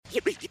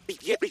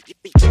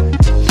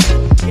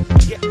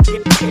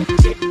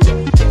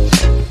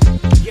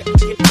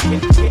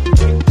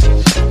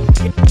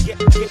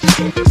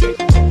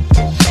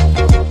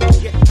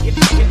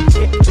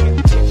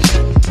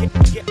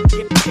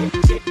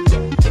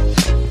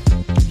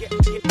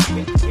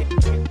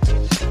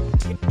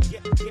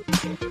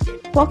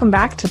Welcome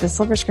back to the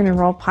Silver Screen and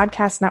Roll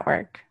Podcast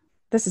Network.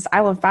 This is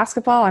I Love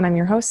Basketball, and I'm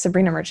your host,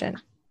 Sabrina Merchant.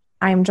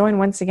 I am joined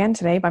once again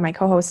today by my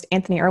co-host,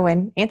 Anthony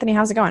Irwin. Anthony,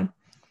 how's it going?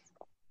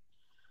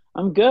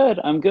 I'm good.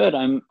 I'm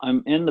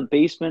in the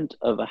basement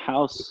of a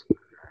house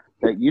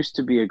that used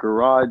to be a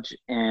garage,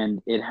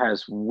 and it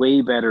has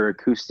way better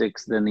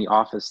acoustics than the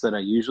office that I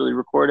usually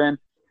record in,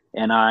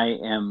 and I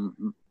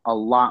am a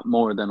lot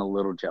more than a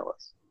little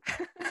jealous.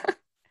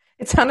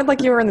 It sounded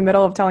like you were in the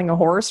middle of telling a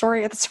horror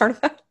story at the start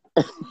of that.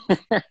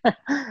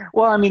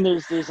 Well, I mean,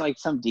 there's like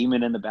some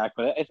demon in the back,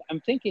 but I'm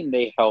thinking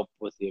they help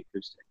with the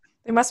acoustics.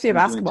 They must be a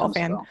basketball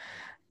fan.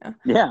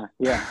 Yeah.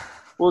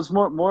 Well, it's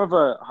more of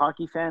a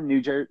hockey fan,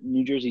 New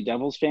Jersey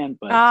Devils fan,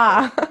 but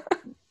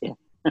yeah.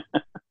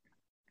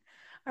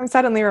 I'm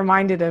suddenly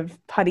reminded of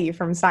Putty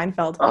from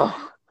Seinfeld.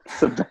 Oh,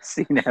 it's the best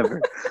scene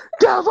ever.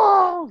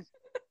 Devils!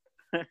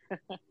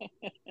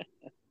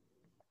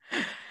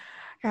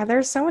 God,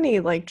 there's so many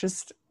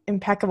just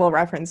impeccable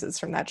references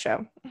from that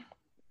show.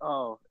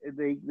 Oh,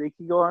 they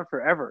can go on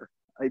forever.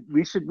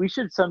 We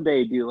should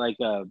someday do like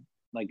a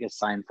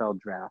Seinfeld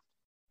draft.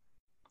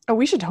 Oh,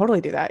 we should totally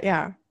do that.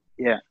 Yeah.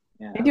 Yeah.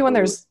 Maybe when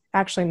there's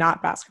actually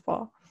not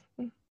basketball.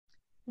 So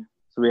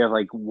we have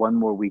one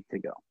more week to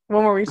go.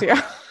 One more week to go.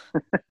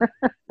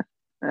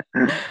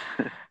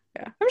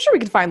 Yeah, I'm sure we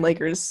could find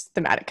Lakers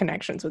thematic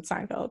connections with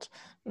Seinfeld.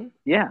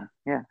 Yeah,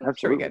 absolutely.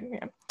 Sure we could.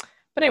 Yeah.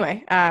 But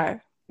anyway,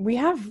 we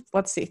have,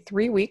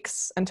 3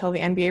 weeks until the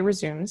NBA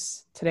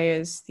resumes. Today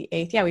is the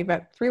 8th. Yeah, we've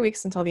got 3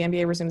 weeks until the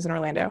NBA resumes in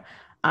Orlando.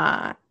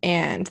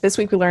 And this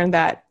week we learned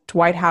that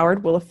Dwight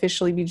Howard will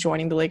officially be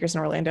joining the Lakers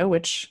in Orlando,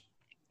 which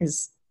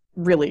is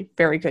really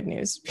very good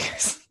news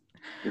because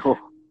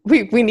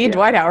we need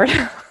Dwight Howard.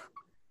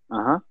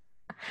 Uh-huh.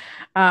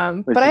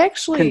 But I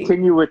actually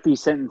continue with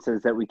these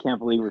sentences that we can't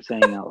believe we're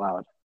saying out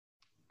loud.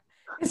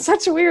 It's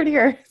such a weird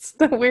year. It's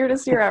the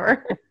weirdest year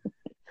ever.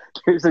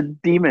 There's a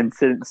demon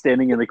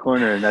standing in the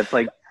corner, and that's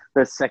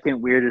the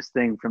second weirdest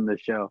thing from the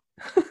show.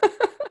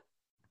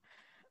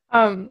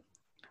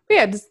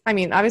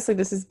 Obviously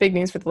this is big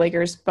news for the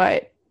Lakers,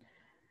 but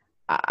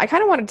I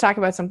kind of wanted to talk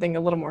about something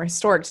a little more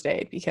historic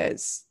today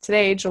because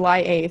today,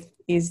 July 8th,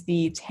 is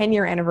the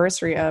 10-year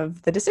anniversary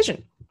of the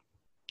decision.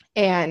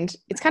 And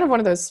it's kind of one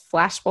of those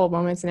flashbulb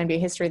moments in NBA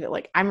history that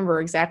I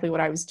remember exactly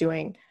what I was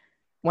doing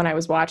when I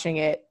was watching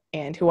it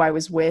and who I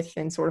was with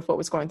and sort of what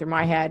was going through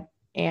my head.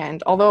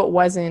 And although it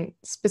wasn't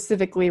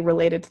specifically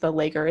related to the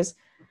Lakers,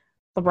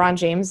 LeBron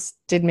James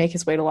did make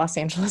his way to Los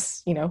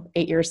Angeles,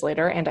 8 years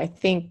later. And I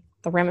think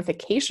the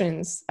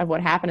ramifications of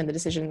what happened in the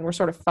decision were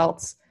sort of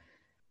felt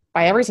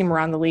by every team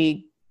around the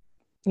league,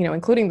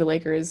 including the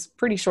Lakers,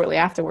 pretty shortly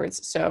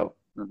afterwards. So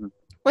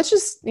let's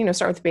just,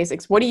 start with the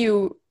basics. What do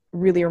you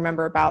really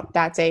remember about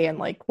that day, and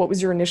what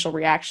was your initial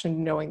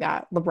reaction knowing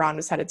that LeBron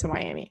was headed to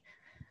Miami?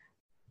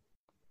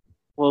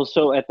 Well,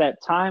 so at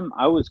that time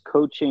I was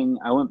coaching.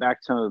 I went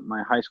back to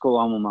my high school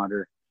alma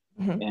mater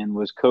and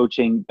was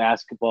coaching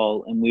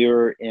basketball, and we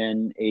were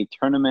in a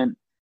tournament.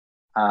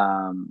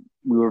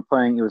 We were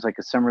playing, it was a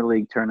summer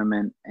league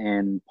tournament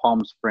in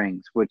Palm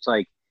Springs, which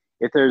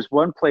if there's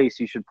one place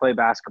you should play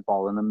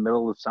basketball in the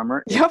middle of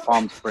summer, it's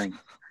Palm Springs.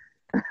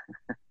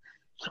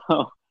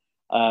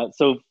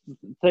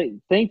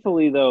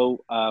 Thankfully,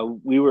 though,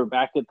 we were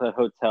back at the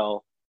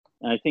hotel,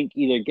 and I think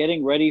either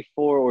getting ready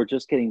for or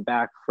just getting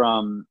back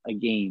from a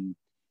game,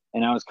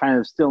 and I was kind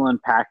of still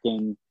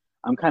unpacking.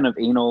 I'm kind of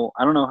anal.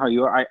 I don't know how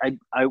you are.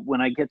 I when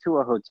I get to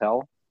a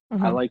hotel,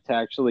 I like to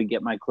actually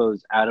get my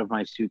clothes out of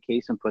my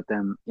suitcase and put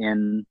them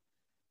in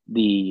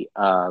the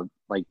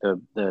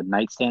the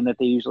nightstand that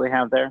they usually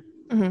have there.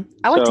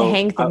 I like to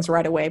hang things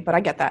right away, but I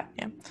get that.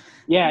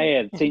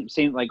 Yeah.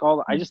 Same.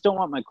 I just don't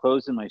want my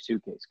clothes in my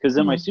suitcase because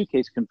then my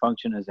suitcase can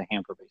function as a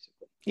hamper,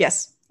 basically.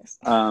 Yes.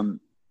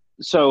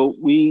 So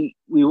we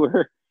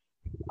were.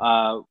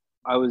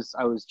 I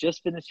was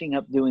just finishing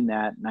up doing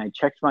that, and I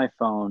checked my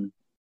phone,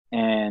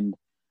 and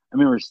I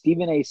remember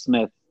Stephen A.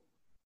 Smith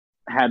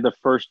had the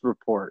first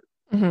report,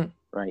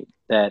 right,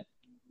 that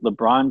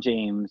LeBron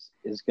James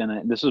is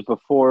gonna. This was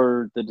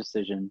before the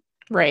decision.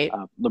 Right.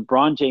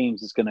 LeBron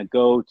James is going to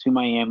go to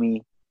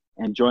Miami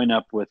and join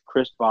up with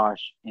Chris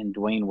Bosh and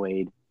Dwayne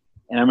Wade.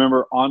 And I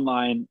remember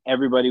online,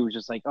 everybody was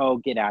just like, "Oh,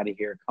 get out of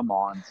here! Come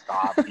on,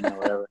 stop!"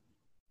 Whatever.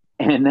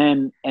 And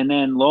then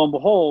lo and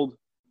behold,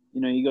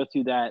 you go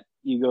to that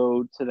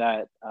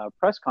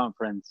press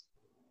conference,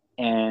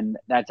 and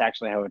that's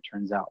actually how it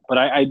turns out. But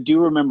I do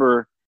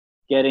remember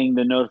getting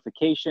the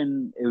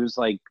notification. It was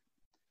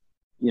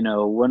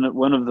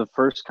one of the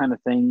first kind of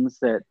things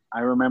that I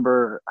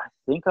remember. I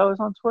think I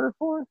was on Twitter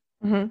for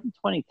in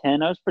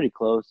 2010. I was pretty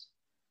close.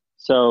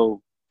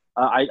 So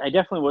I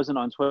definitely wasn't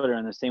on Twitter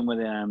in the same way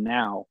that I am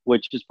now,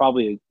 which is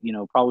probably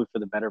for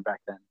the better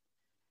back then.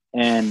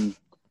 And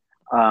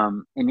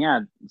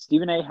yeah,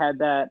 Stephen A. had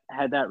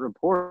that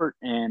report,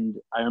 and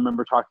I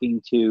remember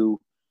talking to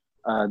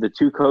the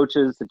two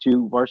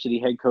varsity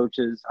head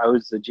coaches. I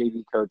was the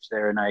JV coach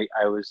there, and I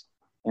was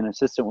an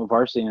assistant with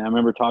varsity, and I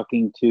remember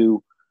talking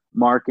to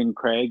Mark and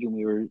Craig, and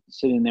we were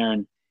sitting there,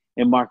 and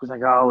And Mark was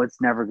like, "Oh,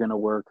 it's never going to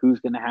work. Who's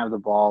going to have the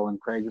ball?" And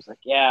Craig was like,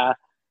 "Yeah."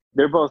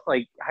 They're both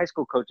like high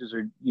school coaches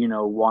or,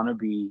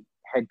 wannabe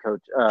head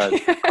coach,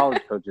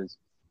 college coaches.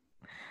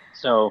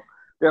 So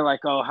they're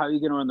like, "Oh, how are you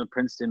going to run the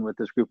Princeton with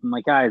this group?" I'm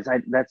like, "Guys,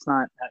 that's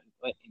not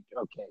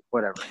okay.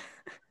 Whatever."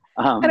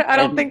 I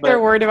don't think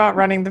they're worried about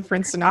running the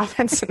Princeton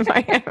offense in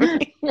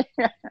Miami.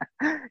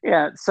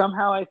 Yeah.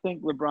 Somehow I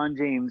think LeBron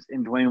James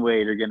and Dwayne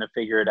Wade are going to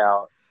figure it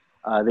out.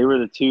 They were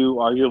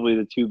arguably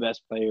the two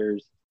best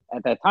players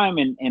at that time.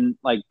 And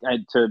like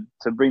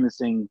to bring this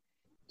thing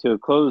to a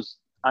close,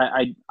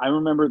 I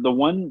remember the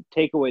one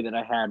takeaway that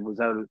I had was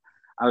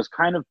I was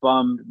kind of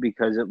bummed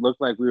because it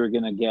looked like we were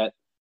going to get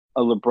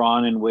a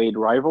LeBron and Wade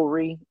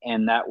rivalry,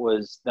 and that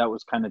was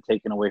kind of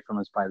taken away from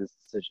us by this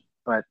decision.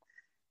 But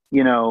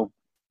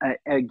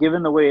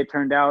given the way it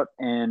turned out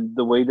and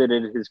the way that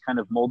it has kind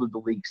of molded the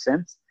league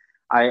since,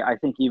 I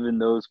think even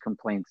those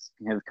complaints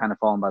have kind of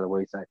fallen by the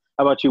wayside.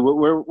 How about you?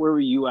 Where were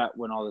you at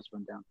when all this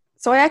went down?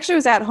 So I actually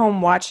was at home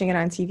watching it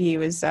on TV. It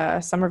was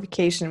summer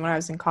vacation when I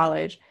was in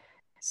college.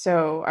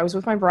 So I was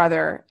with my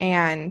brother,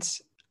 and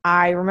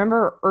I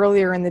remember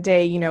earlier in the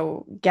day,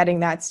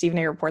 getting that Stephen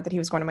A. report that he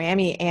was going to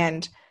Miami.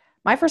 And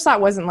my first thought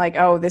wasn't like,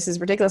 oh, this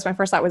is ridiculous. My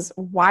first thought was,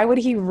 why would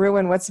he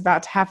ruin what's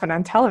about to happen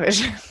on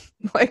television?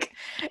 Like,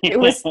 it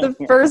was the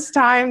first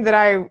time that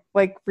I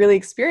really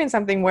experienced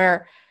something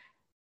where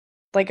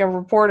a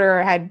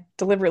reporter had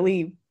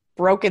deliberately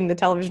broken the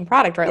television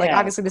product, right? Yeah,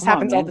 obviously this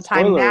happens all the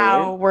time. Spoiler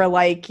now, where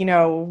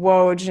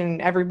Woj and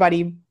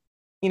everybody,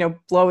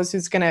 blows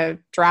who's going to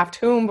draft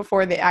whom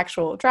before the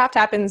actual draft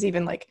happens.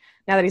 Even now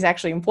that he's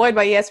actually employed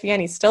by ESPN,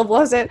 he still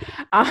blows it.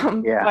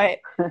 But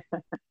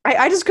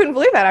I just couldn't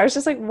believe that. I was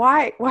just like,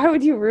 why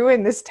would you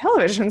ruin this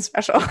television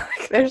special?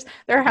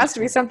 There has to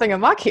be something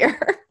amok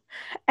here.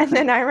 And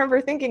then I remember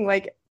thinking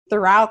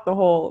throughout the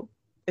whole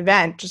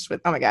event, just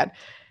with, oh my God,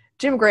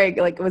 Jim Gray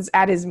was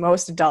at his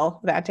most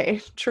dull that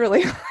day.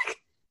 Truly,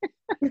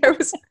 there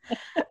was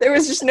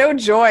just no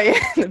joy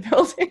in the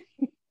building.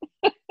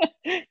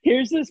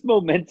 Here's this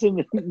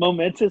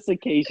momentous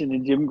occasion,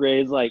 and Jim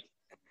Gray is like,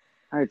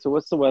 "All right, so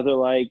what's the weather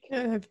like?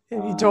 Have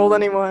you told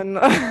anyone?"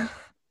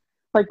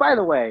 By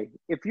the way,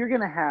 if you're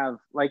gonna have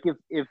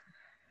if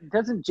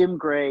doesn't Jim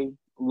Gray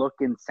look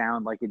and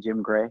sound like a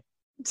Jim Gray?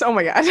 Oh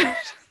my God.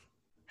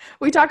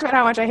 We talked about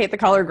how much I hate the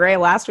color gray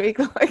last week.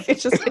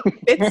 It just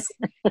fits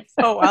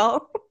so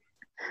well.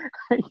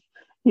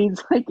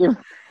 He's like,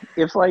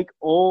 if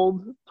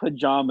old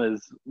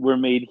pajamas were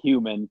made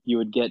human, you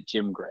would get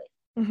Jim Gray.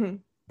 Mm-hmm.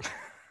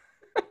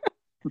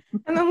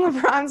 And then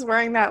LeBron's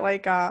wearing that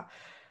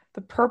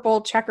the purple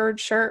checkered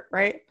shirt,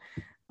 right?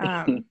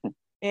 And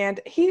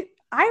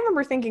I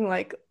remember thinking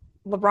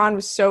LeBron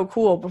was so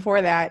cool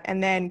before that,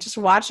 and then just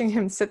watching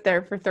him sit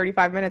there for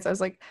 35 minutes, I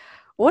was like,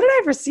 what did I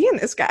ever see in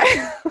this guy?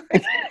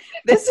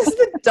 This is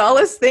the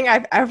dullest thing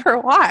I've ever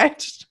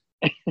watched.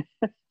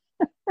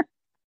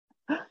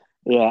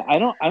 Yeah, I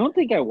don't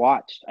think I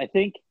watched. I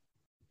think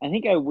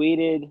I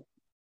waited.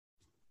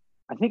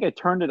 I think I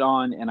turned it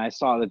on and I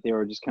saw that they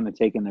were just kind of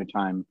taking their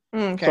time.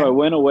 Okay. So I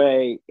went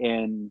away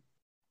and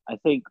I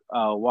think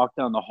walked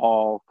down the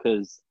hall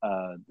because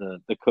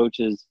the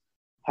coaches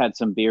had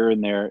some beer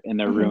in their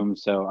mm-hmm. room.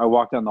 So I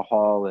walked down the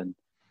hall and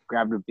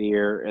grabbed a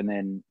beer and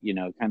then,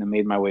 kind of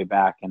made my way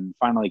back and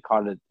finally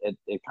caught it at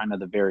kind of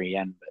the very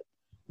end.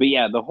 But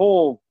yeah, the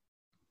whole,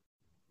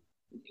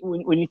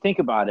 when you think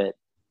about it,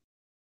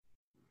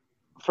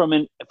 from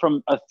a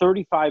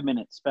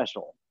 35-minute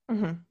special,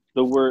 mm-hmm.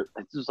 the word,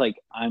 it's just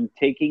I'm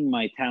taking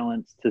my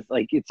talents to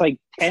it's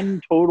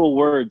 10 total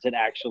words that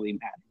actually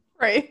matter.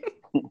 Right.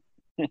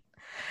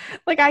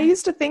 I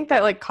used to think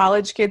that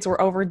college kids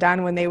were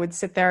overdone when they would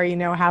sit there,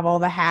 have all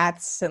the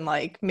hats and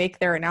make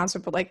their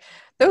announcement, but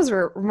those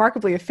were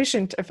remarkably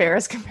efficient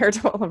affairs compared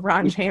to what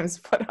LeBron James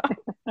put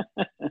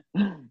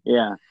on.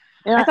 Yeah.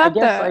 And I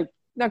guess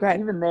no, go ahead.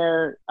 Even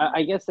there,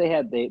 I guess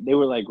they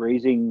were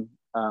raising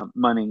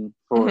money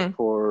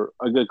for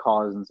a good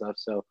cause and stuff.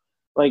 So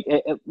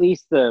at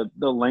least the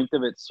length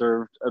of it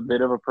served a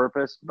bit of a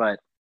purpose, but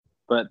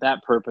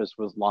that purpose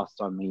was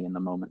lost on me in the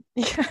moment.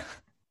 Yeah.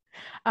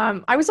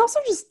 I was also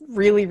just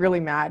really, really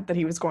mad that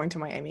he was going to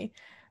Miami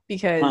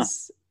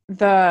because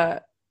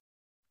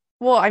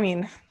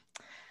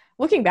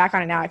looking back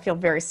on it now, I feel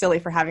very silly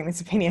for having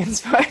these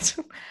opinions, but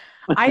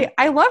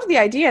I loved the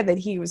idea that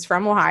he was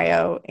from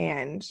Ohio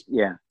and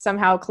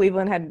somehow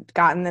Cleveland had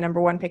gotten the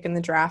number 1 pick in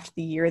the draft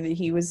the year that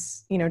he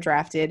was,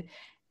 drafted.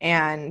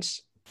 And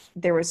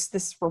there was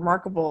this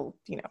remarkable,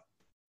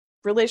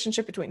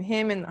 relationship between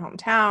him and the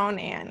hometown.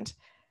 And,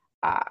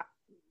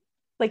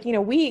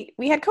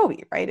 we had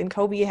Kobe, right? And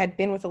Kobe had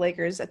been with the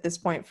Lakers at this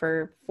point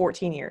for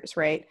 14 years,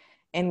 right?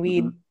 And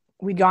we'd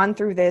gone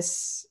through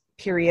this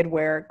period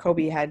where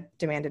Kobe had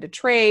demanded a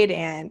trade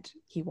and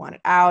he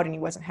wanted out and he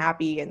wasn't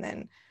happy. And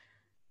then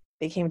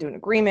they came to an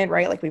agreement,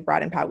 right? We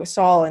brought in Pau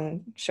Gasol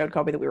and showed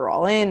Kobe that we were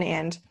all in.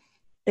 And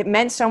it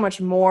meant so much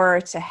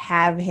more to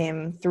have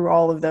him through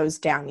all of those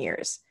down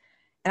years.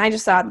 And I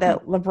just thought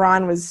that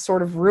LeBron was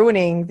sort of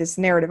ruining this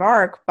narrative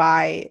arc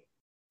by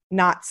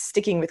not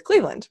sticking with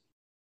Cleveland.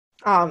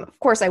 Of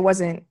course, I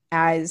wasn't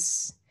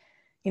as,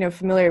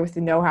 familiar with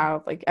the know-how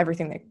of like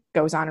everything that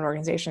goes on in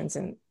organizations,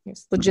 and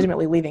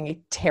legitimately leaving a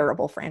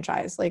terrible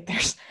franchise. Like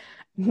there's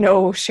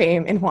no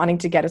shame in wanting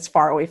to get as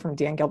far away from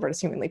Dan Gilbert as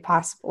humanly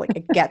possible. Like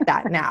I get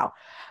that now,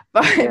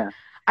 but Yeah.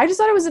 I just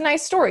thought it was a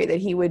nice story that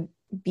he would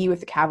be with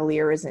the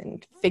Cavaliers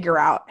and figure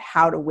out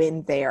how to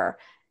win there.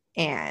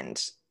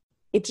 And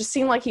it just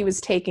seemed like he was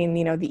taking,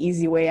 the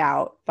easy way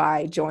out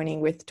by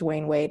joining with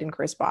Dwayne Wade and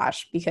Chris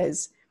Bosh,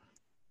 because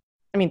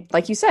I mean,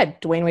 like you said,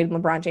 Dwayne Wade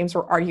and LeBron James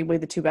were arguably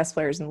the two best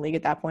players in the league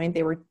at that point.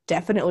 They were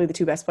definitely the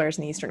two best players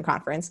in the Eastern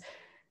Conference.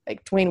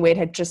 Like Dwayne Wade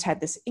had just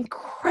had this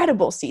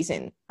incredible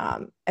season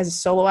as a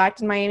solo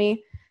act in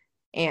Miami,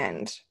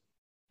 and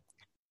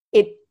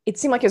it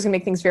seemed like it was going to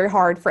make things very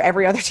hard for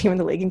every other team in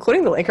the league,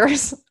 including the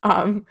Lakers.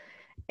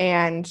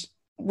 And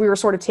we were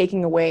sort of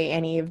taking away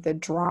any of the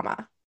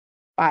drama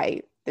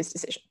by this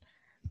decision,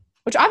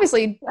 which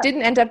obviously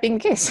didn't end up being the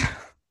case.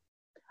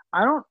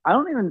 I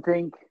don't even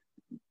think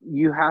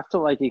you have to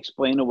like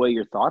explain away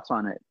your thoughts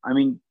on it. I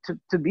mean,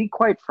 to be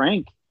quite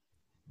frank,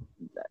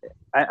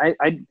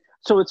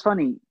 so it's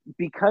funny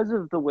because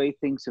of the way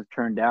things have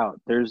turned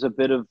out. There's a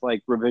bit of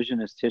like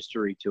revisionist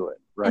history to it,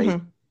 right?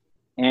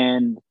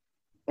 Mm-hmm.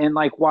 And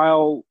like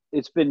while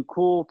it's been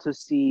cool to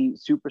see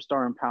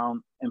superstar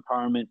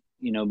empowerment,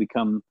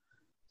 become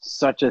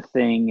such a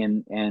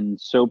thing and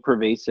so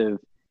pervasive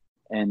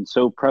and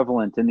so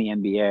prevalent in the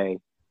NBA,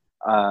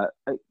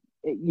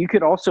 you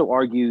could also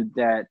argue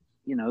that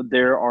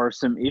there are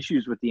some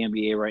issues with the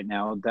NBA right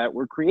now that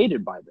were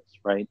created by this,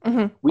 right?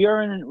 Mm-hmm. We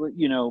are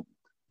in,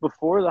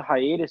 before the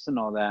hiatus and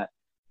all that,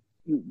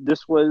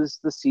 this was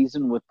the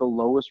season with the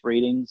lowest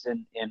ratings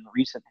in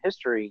recent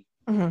history.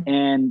 Mm-hmm.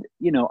 And,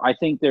 I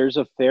think there's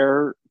a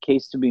fair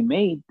case to be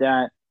made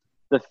that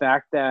the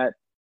fact that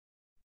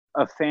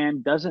a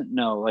fan doesn't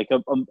know, like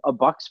a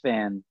Bucks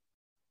fan,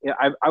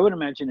 I would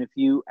imagine if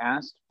you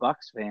asked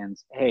Bucks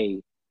fans,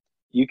 hey,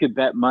 you could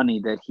bet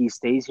money that he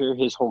stays here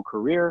his whole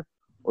career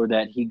or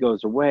that he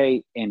goes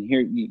away, and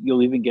here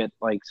you'll even get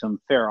like some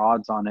fair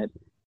odds on it,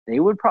 they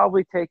would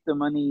probably take the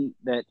money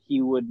that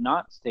he would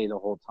not stay the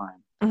whole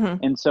time.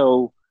 Mm-hmm. And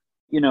so,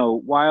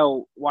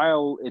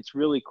 while it's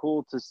really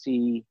cool to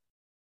see,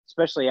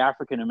 especially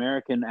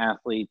African-American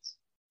athletes,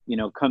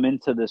 come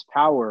into this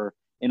power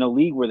in a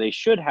league where they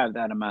should have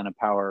that amount of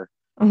power,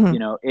 mm-hmm.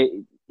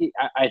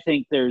 I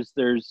think there's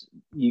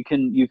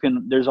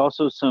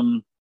also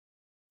some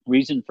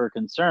reason for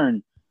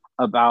concern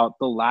about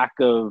the lack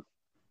of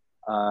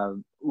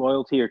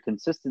loyalty or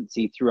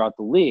consistency throughout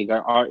the league.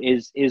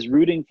 Is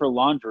rooting for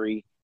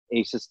laundry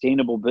a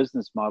sustainable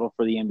business model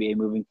for the NBA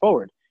moving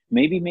forward?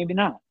 Maybe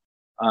not.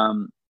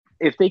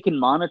 If they can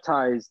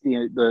monetize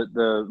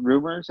the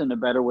rumors in a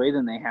better way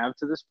than they have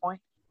to this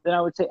point, then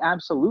I would say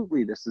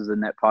absolutely this is a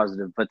net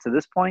positive. But to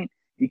this point,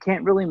 you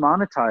can't really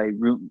monetize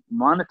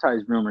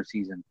rumor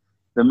season.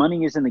 The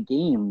money is in the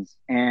games,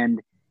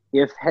 and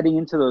if heading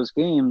into those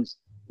games,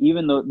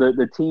 even though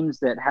the teams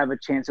that have a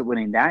chance at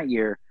winning that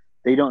year,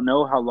 they don't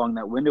know how long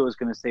that window is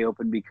going to stay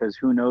open, because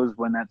who knows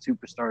when that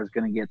superstar is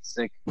going to get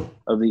sick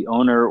of the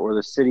owner or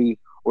the city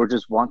or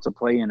just want to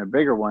play in a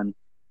bigger one.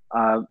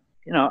 I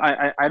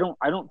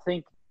don't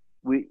think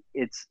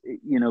it's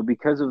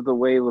because of the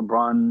way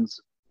LeBron's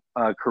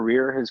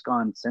career has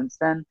gone since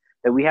then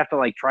that we have to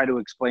like try to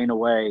explain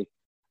away.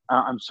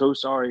 I'm so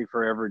sorry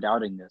for ever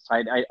doubting this.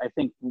 I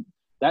think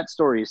that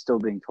story is still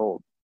being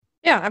told.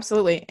 Yeah,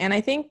 absolutely. And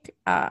I think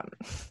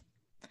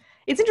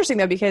it's interesting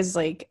though, because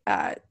like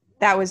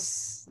that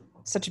was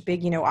such a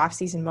big,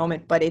 off-season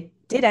moment, but it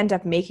did end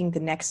up making the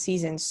next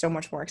season so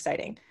much more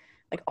exciting.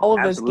 Like all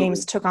of those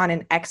games took on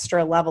an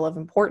extra level of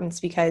importance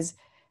because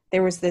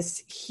there was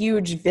this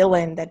huge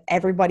villain that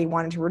everybody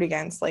wanted to root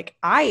against. Like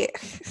I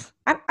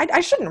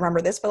shouldn't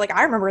remember this, but like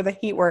I remember the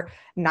Heat were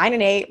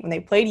 9-8 when they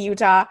played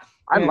Utah.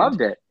 I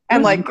loved it.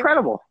 And like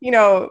incredible,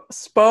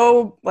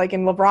 Spo like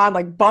and LeBron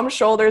like bum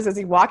shoulders as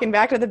he's walking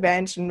back to the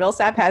bench, and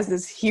Millsap has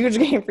this huge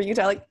game for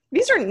Utah. Like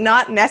these are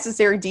not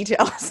necessary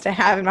details to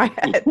have in my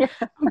head,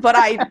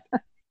 but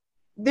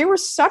they were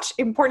such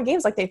important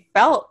games. Like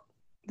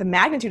the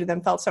magnitude of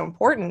them felt so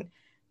important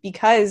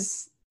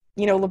because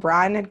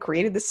LeBron had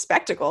created this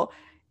spectacle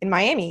in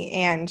Miami,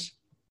 and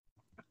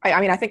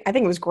I think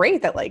it was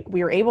great that like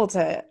we were able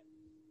to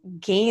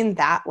gain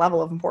that level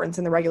of importance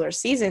in the regular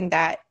season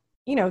that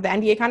the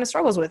NBA kind of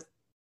struggles with,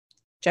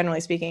 generally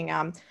speaking.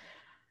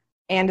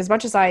 And as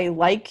much as I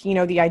like,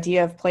 the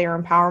idea of player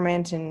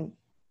empowerment and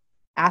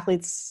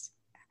athletes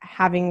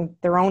having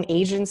their own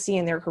agency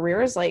in their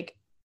careers, like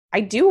I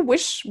do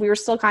wish we were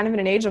still kind of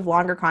in an age of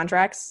longer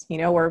contracts,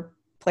 where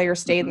players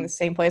stayed in the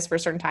same place for a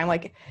certain time.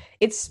 Like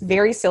it's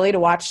very silly to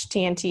watch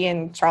TNT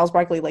and Charles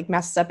Barkley like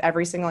messes up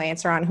every single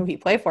answer on who he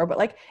played for, but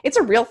like it's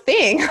a real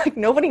thing. Like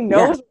nobody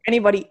knows who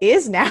anybody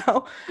is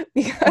now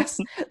because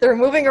they're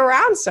moving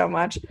around so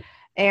much.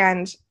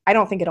 And I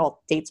don't think it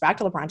all dates back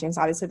to LeBron James.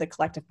 Obviously, the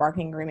collective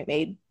bargaining agreement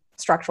made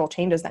structural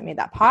changes that made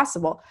that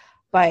possible.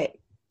 But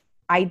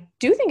I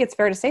do think it's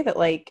fair to say that,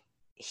 like,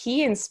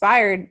 he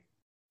inspired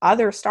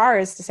other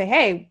stars to say,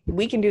 hey,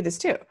 we can do this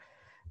too.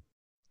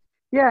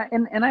 Yeah,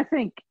 and I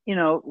think,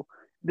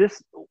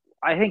 this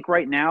I think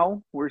right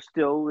now we're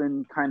still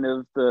in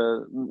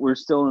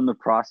the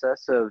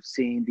process of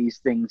seeing these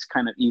things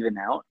kind of even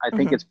out. I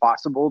think it's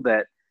possible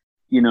that,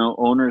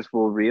 owners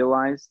will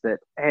realize that,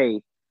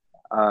 hey,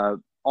 uh,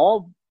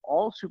 all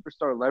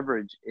superstar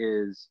leverage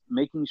is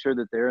making sure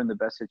that they're in the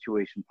best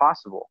situation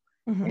possible.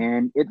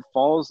 And it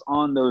falls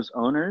on those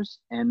owners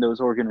and those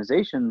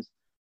organizations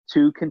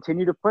to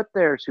continue to put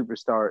their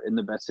superstar in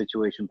the best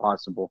situation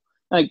possible.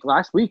 Like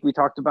last week, we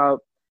talked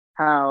about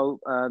how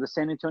the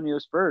San Antonio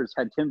Spurs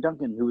had Tim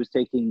Duncan, who was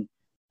taking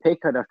pay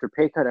cut after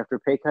pay cut after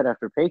pay cut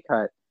after pay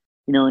cut,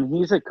 and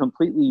he's a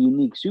completely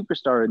unique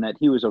superstar in that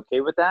he was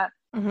okay with that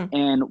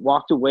and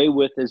walked away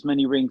with as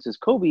many rings as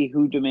Kobe,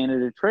 who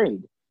demanded a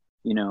trade,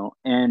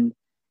 and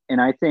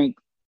I think,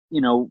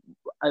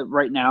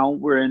 right now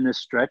we're in this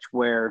stretch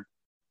where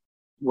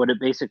what it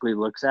basically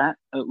looks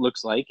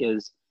like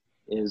is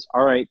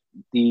all right,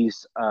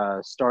 these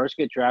stars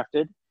get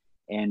drafted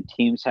and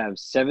teams have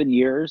 7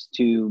 years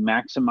to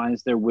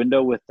maximize their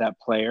window with that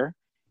player,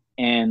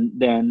 and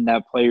then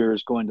that player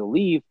is going to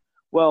leave.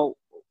 Well,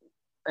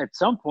 at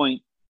some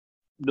point,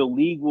 the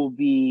league will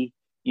be,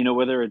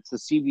 whether it's the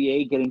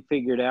CBA getting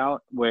figured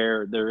out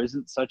where there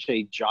isn't such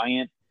a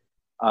giant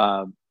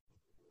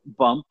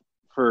bump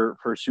for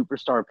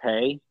superstar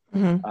pay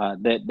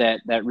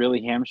that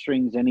really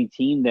hamstrings any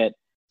team that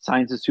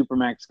signs a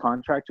supermax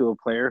contract to a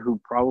player who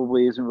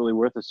probably isn't really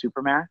worth a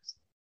supermax.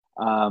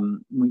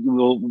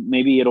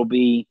 Maybe it'll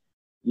be,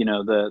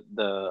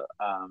 they'll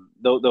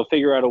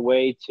figure out a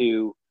way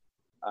to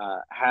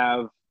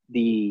have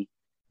the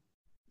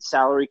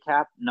salary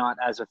cap not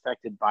as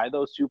affected by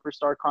those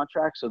superstar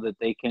contracts, so that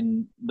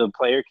the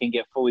player can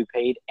get fully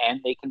paid and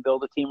they can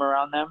build a team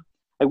around them.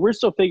 Like, we're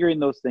still figuring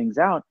those things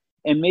out,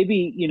 and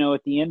maybe,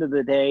 at the end of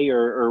the day,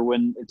 or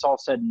when it's all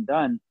said and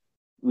done,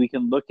 we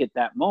can look at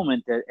that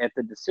moment at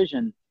the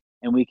decision,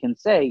 and we can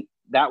say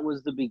that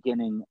was the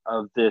beginning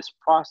of this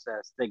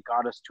process that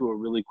got us to a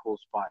really cool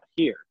spot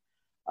here.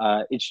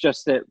 It's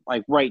just that,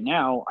 like, right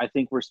now, I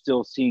think we're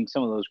still seeing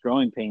some of those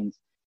growing pains.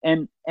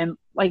 And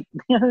like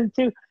the other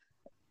two,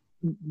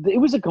 it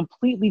was a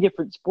completely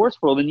different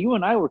sports world, and you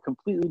and I were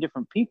completely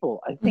different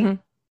people. I think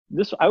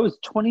I was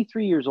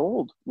 23 years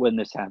old when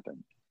this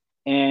happened.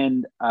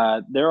 And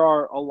there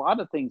are a lot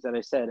of things that I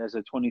said as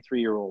a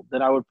 23-year-old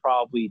that I would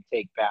probably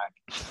take back,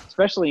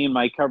 especially in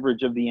my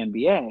coverage of the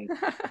NBA.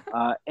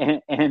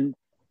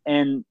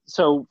 And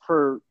so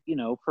for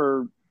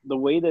the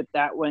way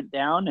that went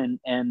down,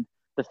 and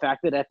the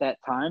fact that at that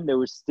time there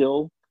was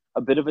still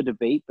a bit of a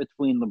debate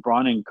between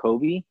LeBron and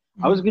Kobe,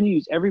 I was going to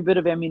use every bit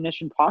of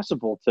ammunition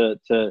possible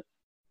to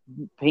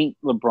paint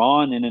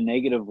LeBron in a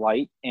negative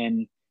light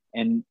and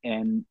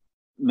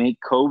make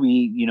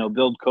Kobe,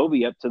 build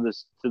Kobe up to the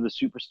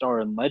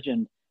superstar and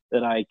legend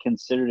that I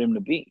considered him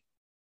to be.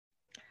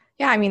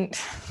 Yeah, I mean,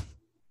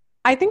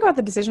 I think about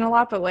the decision a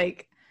lot, but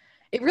like,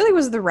 it really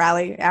was the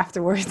rally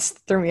afterwards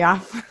threw me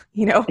off,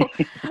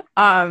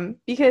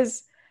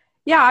 because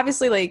yeah,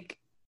 obviously, like,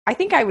 I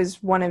think I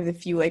was one of the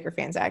few Laker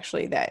fans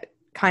actually that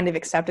kind of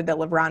accepted that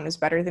LeBron was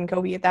better than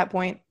Kobe at that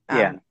point.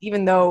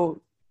 Even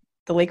though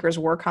the Lakers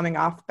were coming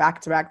off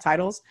back-to-back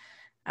titles,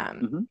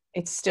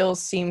 it still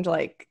seemed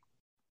like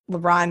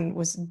LeBron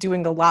was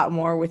doing a lot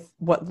more with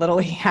what little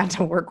he had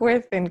to work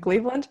with in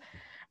Cleveland.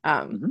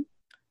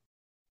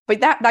 But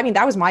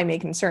that was my main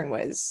concern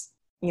was,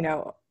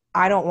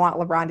 I don't want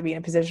LeBron to be in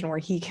a position where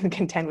he can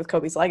contend with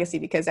Kobe's legacy,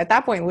 because at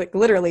that point,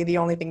 literally the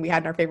only thing we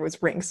had in our favor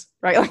was rings,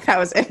 right? Like, that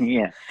was it.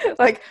 Yeah.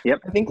 Like, yep.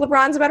 I think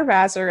LeBron's a better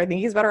passer. I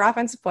think he's a better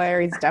offensive player.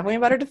 He's definitely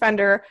a better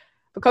defender.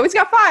 But Kobe's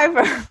got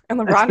 5, and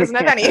LeBron doesn't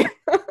have any.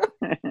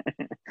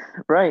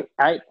 Right.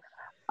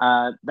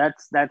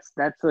 That's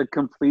a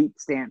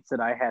complete stance that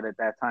I had at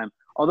that time.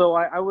 Although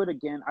I would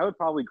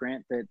probably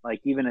grant that,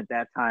 like, even at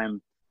that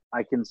time,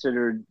 I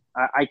considered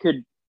I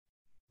could.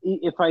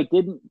 If I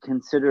didn't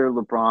consider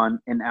LeBron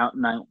an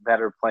out-and-out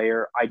better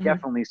player, I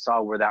definitely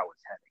saw where that was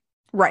heading.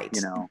 Right.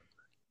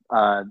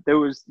 There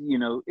was,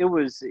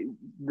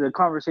 the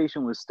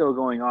conversation was still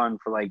going on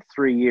for like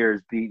 3 years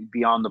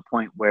beyond the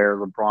point where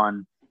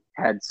LeBron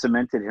had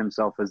cemented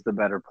himself as the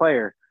better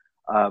player.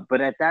 But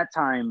at that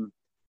time,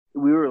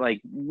 we were like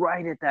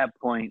right at that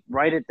point,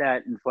 right at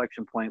that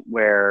inflection point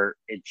where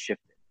it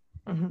shifted,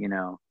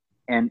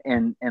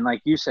 And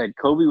like you said,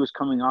 Kobe was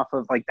coming off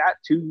of like that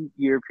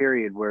 2-year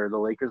period where the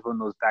Lakers won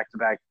those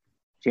back-to-back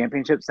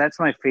championships. That's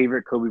my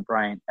favorite Kobe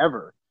Bryant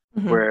ever,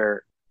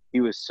 where he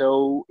was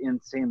so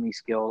insanely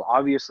skilled.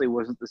 Obviously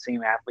wasn't the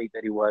same athlete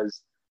that he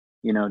was,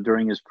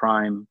 during his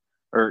prime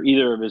or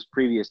either of his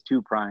previous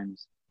 2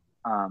 primes.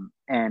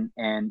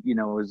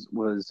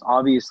 Was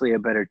obviously a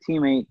better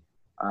teammate,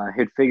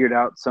 had figured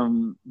out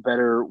some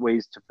better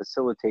ways to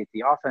facilitate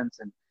the offense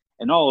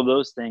and all of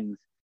those things.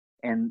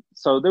 And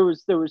so there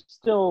was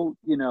still,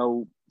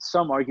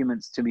 some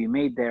arguments to be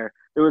made there.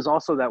 There was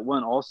also that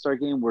one All-Star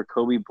game where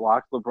Kobe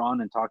blocked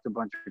LeBron and talked a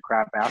bunch of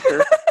crap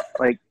after.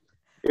 Like,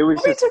 It was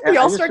Kobe just, took the I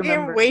All-Star just game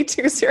remember way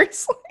too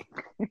seriously.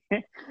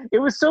 it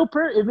was so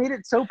it made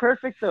it so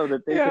perfect though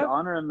that they could Yeah.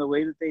 honor him the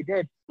way that they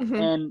did.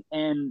 Mm-hmm.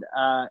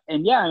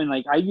 And yeah, I mean,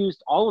 like I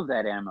used all of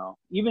that ammo,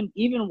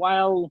 even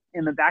while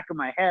in the back of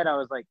my head I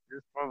was like,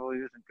 this probably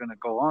isn't going to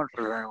go on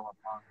for very long.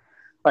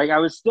 Like I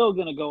was still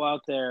going to go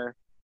out there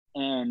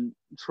and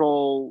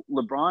troll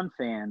LeBron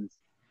fans,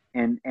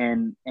 and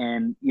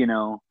you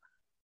know,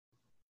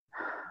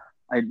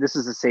 this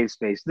is a safe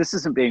space. This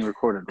isn't being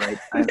recorded, right?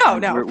 No,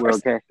 we're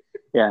okay.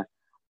 Yeah.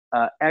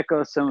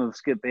 Echo some of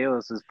Skip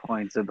Bayless's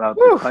points about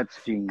Woo. the clutch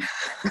gene.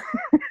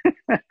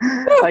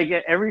 Like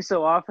every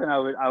so often,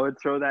 I would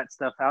throw that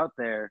stuff out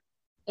there,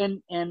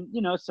 and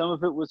you know, some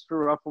of it was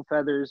for ruffle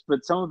feathers,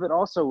 but some of it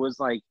also was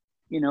like,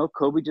 you know,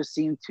 Kobe just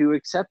seemed to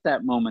accept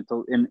that moment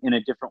in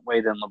a different way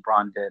than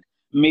LeBron did.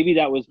 Maybe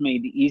that was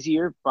made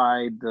easier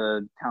by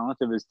the talent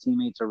of his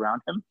teammates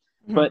around him,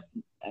 but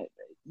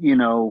you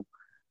know,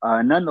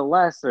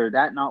 nonetheless, or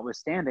that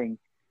notwithstanding,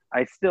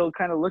 I still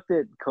kind of looked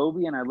at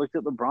Kobe and I looked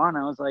at LeBron. And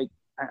I was like,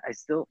 I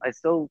still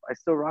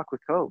rock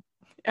with Kobe.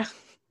 Yeah.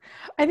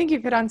 I think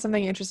you've hit on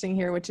something interesting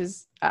here, which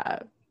is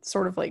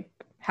sort of like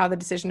how the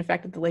decision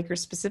affected the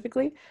Lakers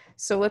specifically.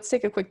 So let's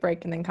take a quick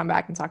break and then come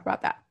back and talk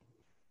about that.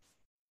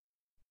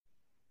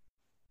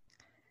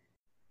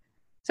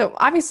 So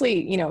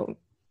obviously, you know,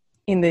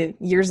 in the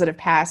years that have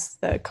passed,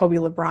 the Kobe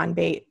LeBron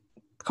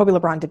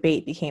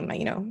debate became a,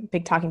 you know,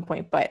 big talking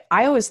point. But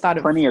I always thought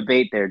of plenty of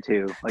bait there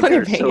too. Like plenty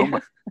of there's bait, so yeah.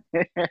 much.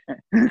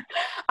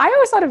 I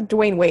always thought of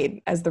Dwayne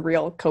Wade as the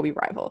real Kobe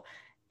rival.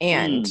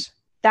 And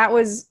that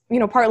was, you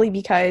know, partly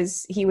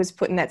because he was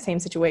put in that same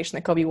situation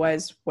that Kobe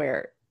was,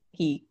 where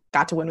he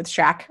got to win with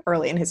Shaq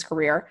early in his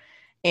career.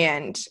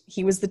 And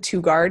he was the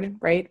two guard,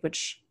 right?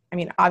 Which, I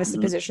mean, obviously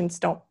positions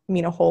don't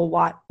mean a whole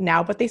lot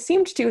now, but they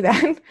seemed to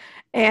then.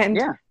 And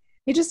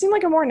he just seemed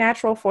like a more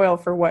natural foil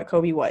for what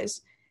Kobe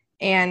was.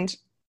 And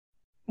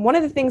one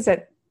of the things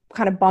that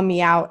kind of bummed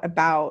me out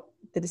about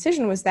the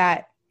decision was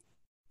that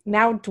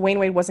now Dwayne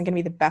Wade wasn't going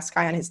to be the best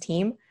guy on his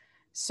team.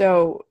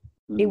 So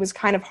it was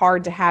kind of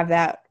hard to have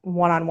that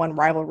one-on-one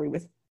rivalry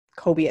with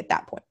Kobe at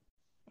that point.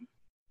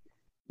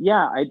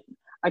 Yeah,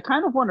 I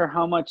kind of wonder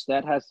how much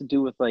that has to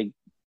do with, like,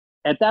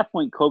 at that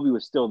point, Kobe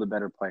was still the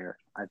better player,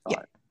 I thought.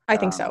 Yeah, I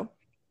think so.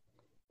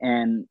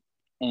 And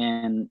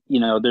you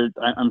know,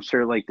 I'm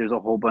sure, like, there's a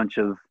whole bunch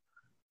of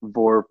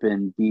VORP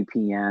and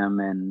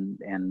BPM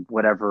and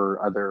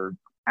whatever other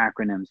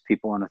acronyms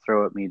people want to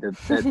throw at me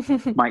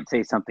that might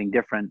say something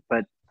different.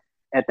 But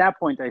at that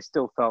point, I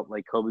still felt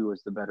like Kobe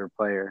was the better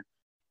player.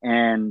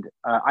 And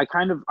I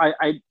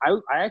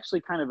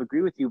actually kind of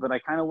agree with you, but I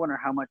kind of wonder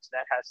how much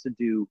that has to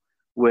do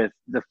with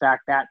the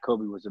fact that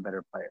Kobe was a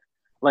better player.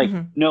 Like,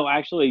 no,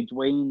 actually,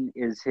 Dwayne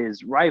is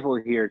his rival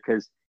here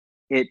because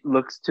it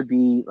looks to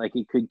be like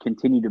it could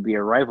continue to be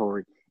a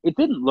rivalry. It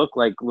didn't look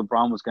like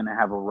LeBron was going to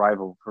have a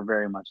rival for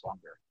very much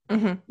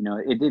longer. You know,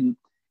 it didn't.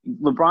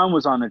 LeBron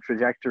was on a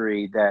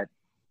trajectory that,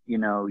 you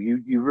know,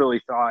 you really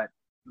thought,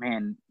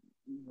 man,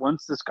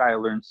 once this guy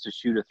learns to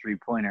shoot a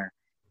three-pointer,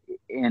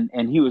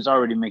 and he was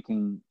already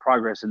making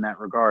progress in that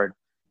regard,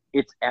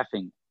 it's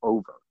effing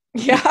over.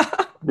 Yeah.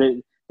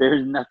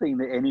 There's nothing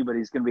that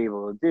anybody's going to be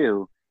able to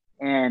do.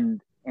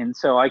 And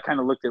so I kind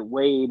of looked at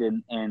Wade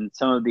and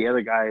some of the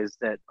other guys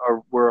that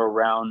were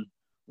around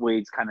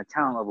Wade's kind of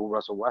talent level,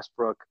 Russell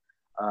Westbrook,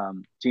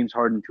 James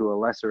Harden to a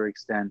lesser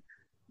extent,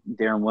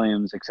 Deron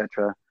Williams,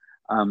 etc.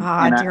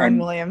 Deron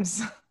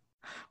Williams.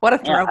 What a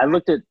throw. I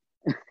looked at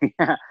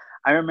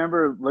I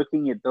remember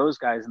looking at those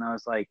guys and I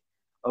was like,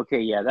 okay,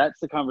 yeah, that's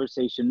the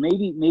conversation.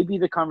 Maybe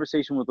the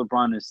conversation with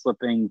LeBron is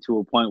slipping to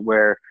a point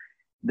where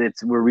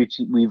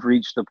we've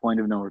reached the point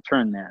of no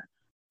return there.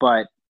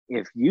 But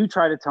if you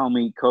try to tell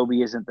me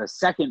Kobe isn't the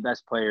second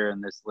best player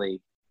in this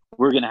league,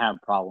 we're going to have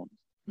problems.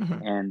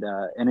 And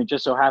it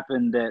just so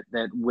happened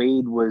that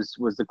Wade was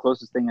the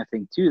closest thing, I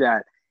think, to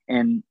that.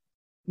 And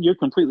you're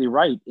completely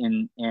right.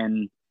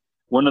 And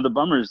one of the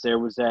bummers there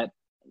was that,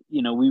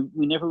 you know,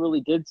 we never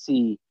really did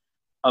see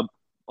a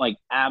like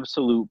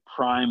absolute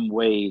prime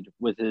Wade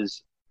with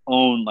his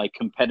own like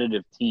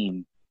competitive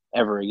team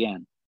ever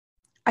again.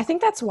 I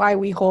think that's why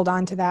we hold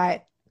on to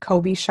that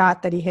Kobe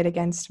shot that he hit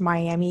against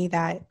Miami,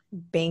 that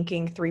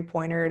banking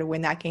three-pointer to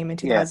win that game in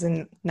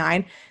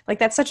 2009. Like,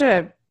 that's such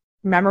a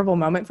memorable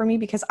moment for me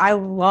because I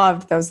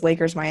loved those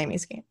Lakers-Miami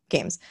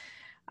games.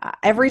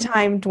 Every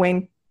time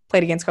Dwayne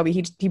played against Kobe,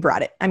 he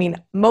brought it. I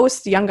mean,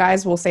 most young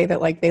guys will say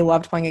that, like, they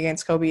loved playing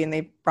against Kobe and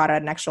they brought it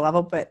at an extra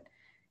level, but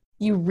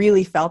you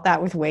really felt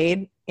that with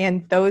Wade.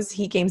 And those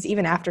Heat games,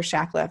 even after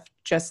Shaq left,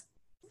 just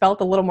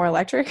felt a little more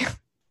electric.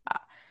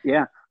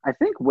 Yeah. I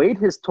think Wade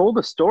has told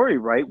a story,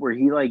 right, where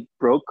he like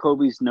broke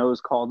Kobe's nose,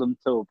 called him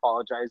to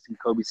apologize, and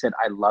Kobe said,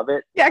 "I love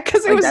it." Yeah,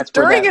 because it was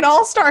during an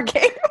All-Star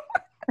game.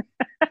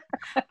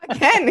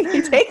 Again,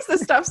 he takes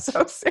this stuff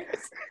so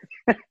seriously.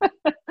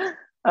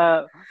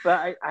 But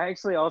I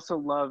actually also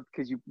loved,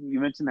 because you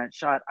mentioned that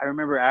shot. I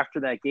remember after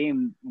that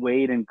game,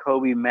 Wade and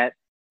Kobe met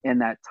in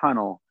that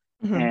tunnel,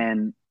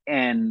 and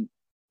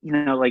you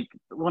know, like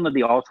one of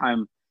the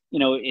all-time, you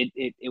know,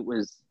 it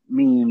was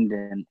memed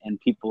and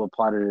people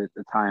applauded it at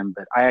the time.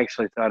 But I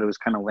actually thought it was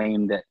kind of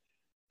lame that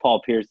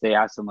Paul Pierce, they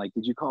asked him, like,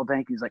 did you call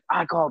bank? He's like,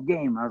 I called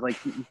game. I was like,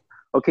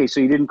 okay, so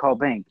you didn't call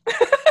bank.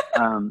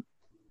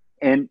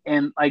 And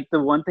like the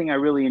one thing I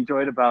really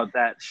enjoyed about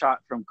that shot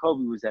from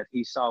Kobe was that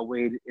he saw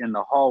Wade in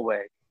the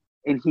hallway,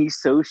 and he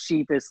so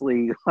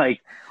sheepishly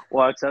like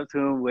walks up to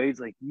him.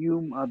 Wade's like,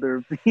 "You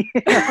mother," you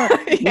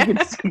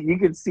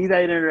can see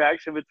that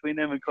interaction between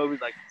them, and Kobe's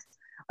like,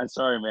 "I'm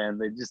sorry, man.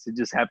 It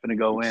just happened to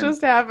go in.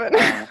 Just happened."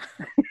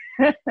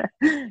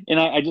 And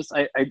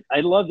I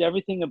loved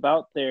everything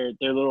about their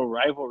little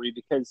rivalry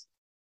because,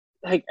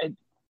 like,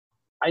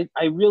 I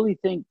really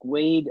think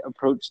Wade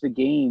approached the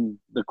game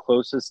the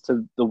closest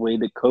to the way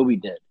that Kobe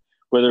did,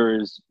 whether it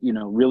was,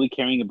 really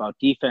caring about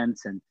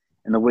defense and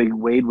the way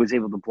Wade was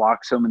able to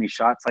block so many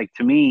shots. Like,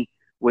 to me,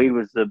 Wade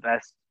was the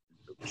best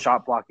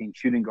shot blocking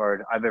shooting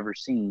guard I've ever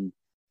seen.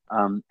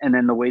 And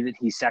then the way that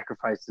he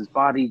sacrificed his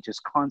body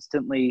just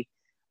constantly.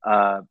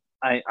 I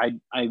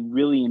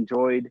really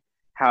enjoyed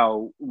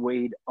how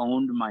Wade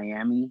owned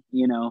Miami.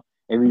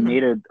 If he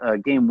made a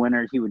game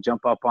winner, he would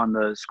jump up on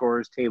the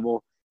scorer's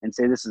table and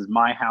say, "This is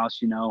my house."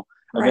 Right.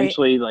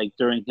 Eventually, like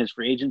during his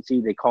free agency,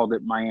 they called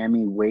it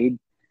Miami Wade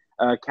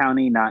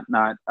County, not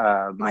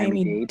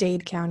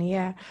Miami-Dade County.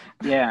 Yeah.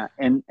 Yeah.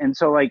 And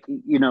so, like,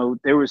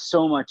 there was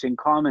so much in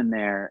common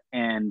there.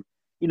 And,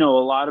 a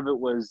lot of it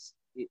was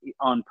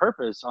on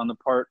purpose on the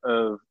part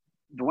of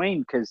Dwayne,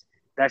 because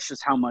that's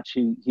just how much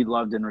he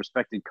loved and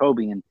respected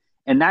Kobe.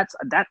 And that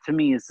to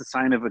me is the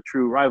sign of a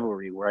true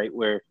rivalry, right?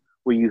 Where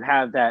you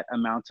have that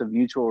amount of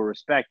mutual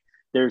respect.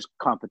 There's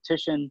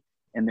competition,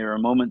 and there are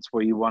moments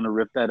where you want to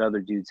rip that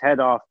other dude's head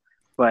off.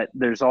 But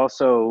there's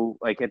also,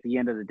 like, at the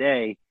end of the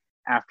day,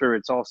 after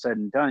it's all said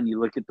and done, you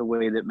look at the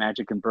way that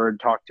Magic and Bird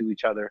talk to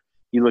each other.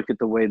 You look at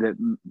the way that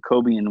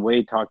Kobe and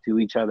Wade talk to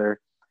each other.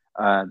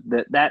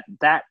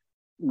 That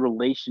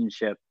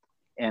relationship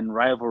and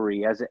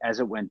rivalry as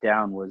it went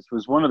down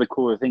was one of the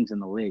cooler things in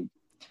the league.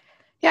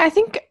 Yeah, I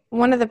think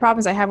one of the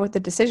problems I have with the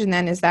decision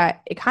then is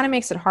that it kind of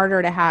makes it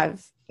harder to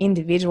have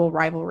individual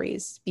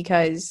rivalries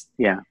because,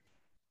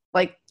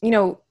 like,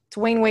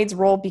 Dwayne Wade's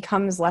role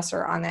becomes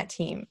lesser on that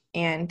team,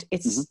 and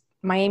it's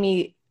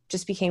Miami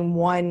just became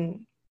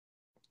one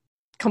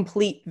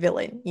complete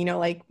villain.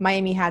 Like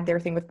Miami had their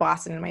thing with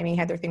Boston and Miami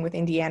had their thing with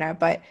Indiana,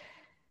 but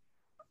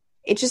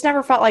it just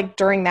never felt like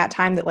during that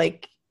time that,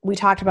 like, we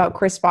talked about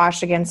Chris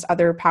Bosh against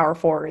other power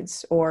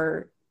forwards,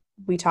 or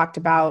we talked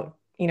about,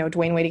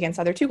 Dwayne Wade against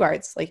other two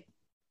guards. Like,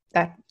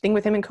 that thing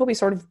with him and Kobe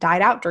sort of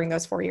died out during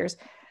those 4 years.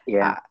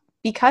 Yeah.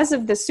 Because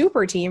of the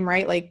super team,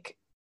 right? Like,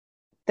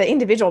 the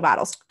individual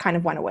battles kind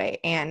of went away.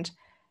 And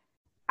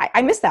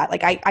I miss that.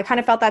 Like, I kind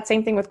of felt that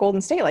same thing with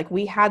Golden State. Like,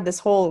 we had this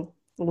whole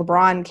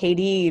LeBron,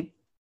 KD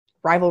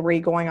rivalry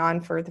going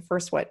on for the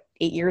first, 8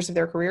 years of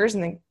their careers.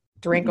 And then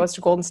Durant goes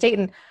to Golden State.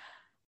 And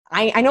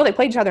I know they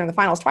played each other in the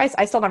finals twice.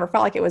 I still never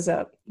felt like it was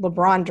a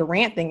LeBron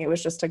Durant thing. It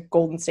was just a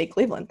Golden State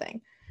Cleveland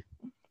thing.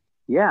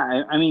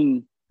 Yeah. I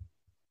mean,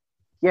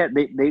 yeah,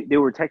 they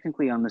were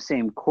technically on the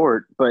same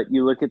court, but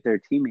you look at their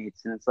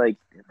teammates and it's like,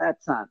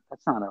 that's not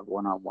a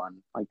one-on-one.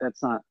 Like,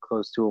 that's not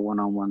close to a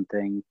one-on-one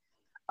thing.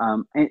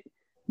 And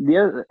the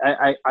other,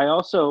 I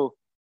also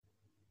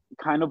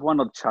kind of want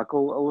to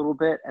chuckle a little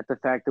bit at the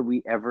fact that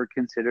we ever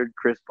considered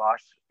Chris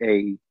Bosh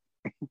a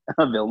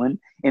villain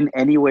in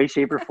any way,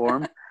 shape, or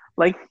form.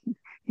 Like,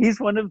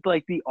 he's one of,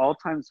 like, the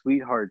all-time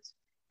sweethearts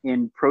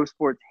in pro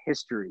sports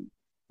history.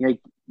 Like,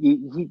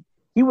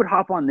 he would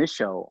hop on this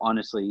show,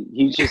 honestly.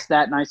 He's just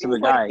that nice of a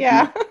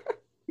guy.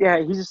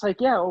 He's just like,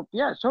 so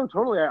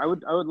totally. I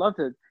would love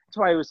to. That's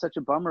why it was such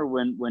a bummer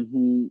when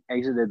he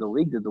exited the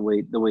league the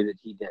way that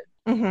he did.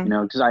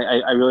 Because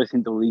I really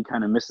think the league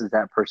kind of misses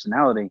that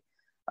personality.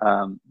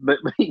 But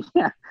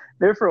yeah,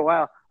 there for a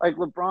while, like,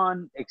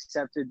 LeBron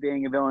accepted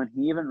being a villain.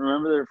 He even,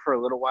 remember, for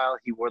a little while,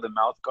 he wore the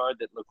mouth guard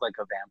that looked like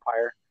a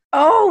vampire.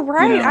 Oh,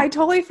 right. I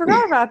totally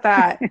forgot about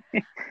that.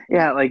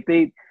 Yeah, like,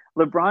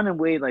 LeBron and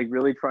Wade, like,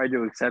 really tried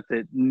to accept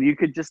it. And you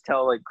could just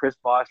tell, like, Chris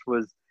Bosh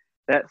was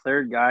that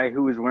third guy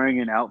who was wearing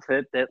an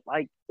outfit that,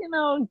 like, he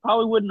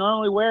probably wouldn't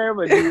normally wear,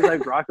 but he was,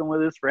 like, rocking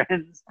with his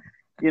friends,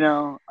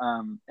 and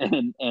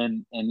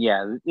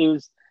yeah, it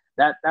was,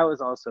 that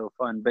was also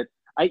fun. But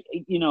I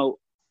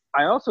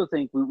also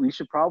think we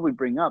should probably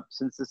bring up,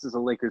 since this is a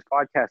Lakers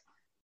podcast,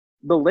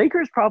 the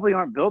Lakers probably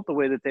aren't built the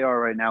way that they are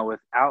right now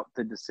without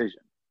the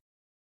decision.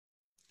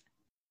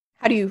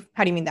 How do you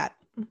mean that?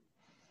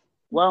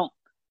 Well,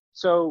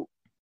 so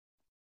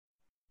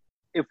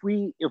if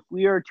we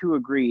are to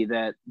agree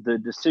that the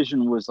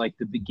decision was, like,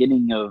 the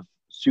beginning of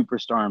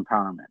superstar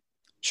empowerment,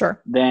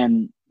 sure,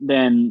 then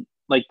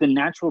like, the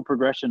natural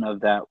progression of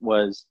that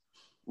was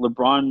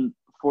LeBron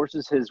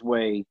forces his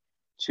way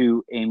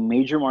to a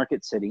major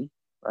market city,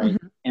 right?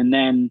 And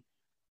then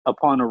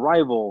upon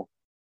arrival,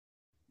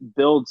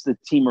 builds the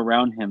team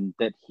around him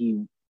that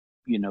he,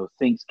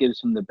 thinks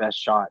gives him the best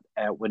shot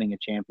at winning a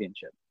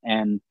championship.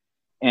 And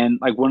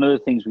like, one of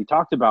the things we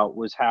talked about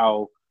was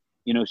how,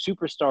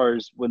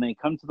 superstars, when they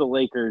come to the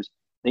Lakers,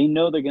 they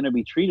know they're going to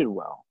be treated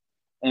well.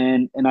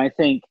 And I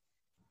think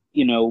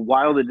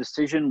while the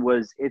decision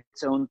was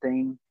its own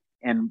thing,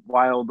 and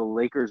while the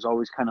Lakers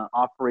always kind of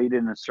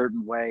operated in a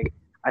certain way,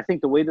 I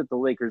think the way that the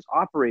Lakers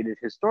operated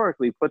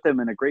historically put them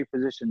in a great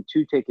position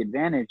to take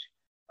advantage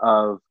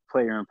of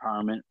player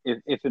empowerment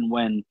if and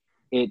when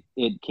it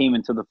came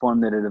into the form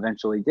that it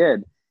eventually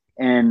did.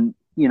 And,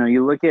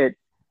 you look at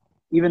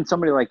even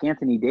somebody like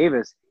Anthony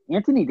Davis.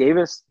 Anthony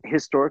Davis,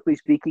 historically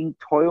speaking,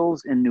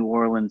 toils in New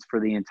Orleans for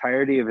the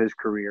entirety of his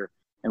career.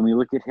 And we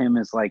look at him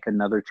as like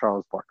another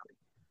Charles Barkley,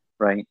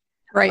 right?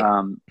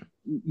 Right.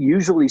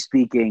 Usually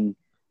speaking,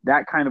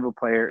 that kind of a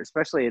player,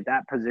 especially at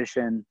that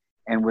position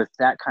and with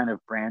that kind of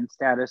brand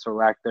status or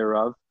lack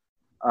thereof,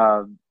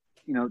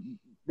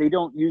 they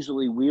don't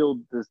usually wield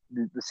the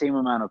same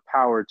amount of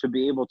power to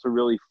be able to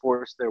really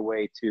force their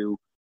way to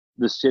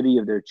the city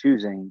of their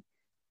choosing.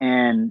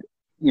 And,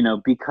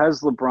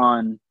 because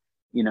LeBron,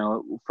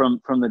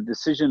 from the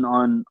decision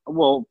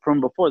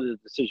from before the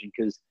decision,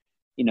 because,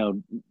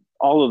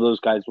 all of those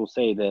guys will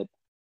say that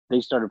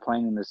they started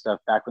playing in this stuff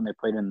back when they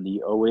played in the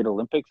 08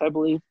 Olympics, I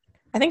believe.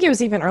 I think it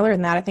was even earlier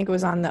than that. I think it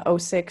was on the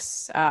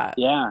 06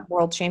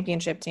 World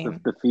Championship team.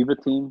 The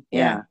FIBA team.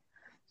 Yeah.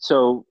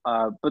 So,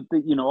 but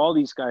all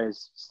these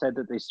guys said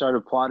that they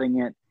started plotting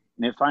it,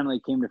 and it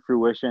finally came to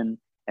fruition,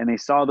 and they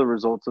saw the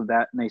results of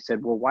that, and they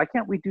said, well, why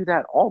can't we do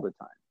that all the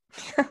time?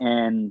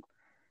 and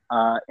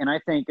I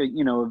think,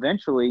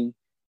 eventually,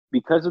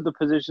 because of the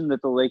position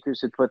that the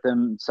Lakers had put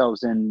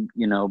themselves in,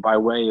 by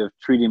way of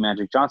treating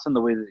Magic Johnson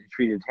the way that they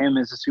treated him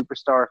as a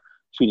superstar,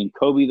 treating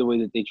Kobe the way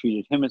that they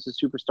treated him as a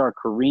superstar,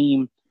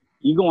 Kareem,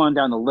 you go on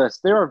down the list.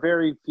 There are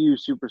very few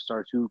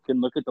superstars who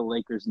can look at the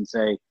Lakers and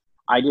say,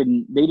 they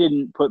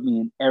didn't put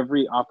me in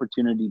every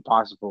opportunity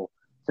possible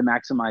to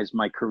maximize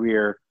my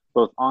career,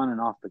 both on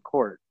and off the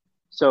court.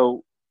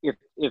 So if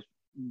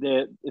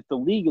the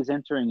league is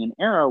entering an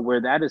era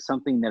where that is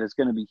something that is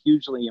going to be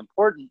hugely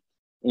important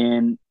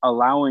in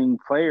allowing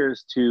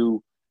players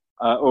to,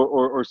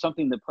 or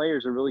something that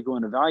players are really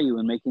going to value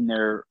in making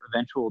their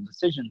eventual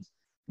decisions,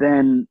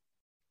 then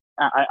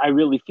I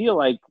really feel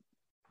like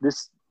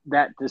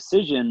that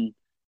decision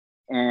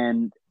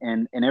and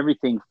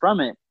everything from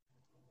it,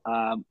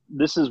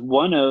 this is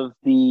one of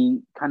the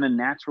kind of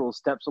natural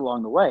steps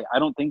along the way. I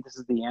don't think this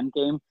is the end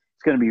game.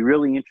 It's going to be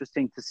really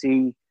interesting to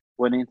see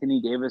what Anthony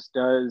Davis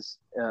does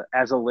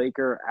as a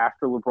Laker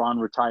after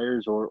LeBron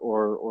retires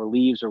or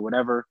leaves or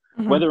whatever,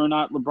 whether or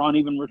not LeBron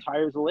even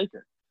retires a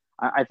Laker.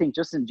 I think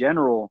just in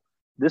general,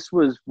 this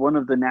was one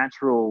of the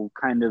natural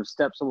kind of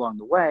steps along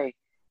the way.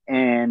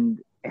 And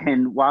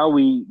while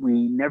we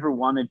never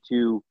wanted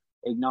to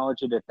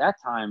acknowledge it at that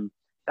time,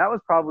 that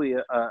was probably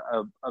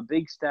a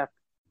big step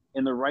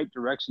in the right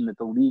direction that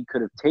the league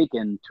could have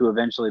taken to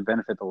eventually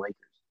benefit the Lakers.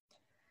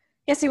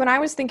 Yeah, see, when I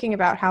was thinking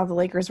about how the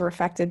Lakers were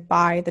affected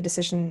by the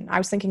decision, I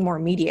was thinking more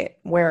immediate,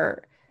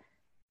 where,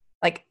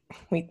 like,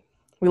 we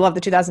love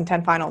the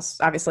 2010 finals,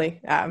 obviously.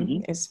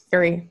 It's a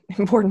very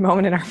important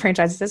moment in our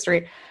franchise's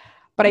history.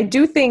 But I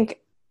do think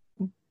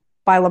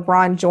by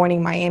LeBron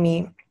joining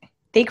Miami,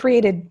 they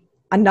created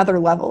another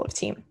level of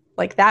team.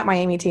 Like, that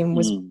Miami team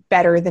was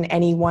better than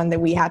anyone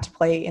that we had to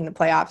play in the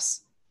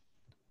playoffs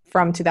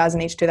from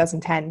 2008 to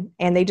 2010.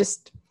 And they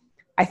just,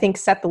 I think,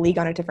 set the league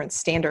on a different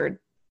standard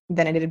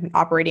than it had been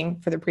operating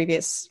for the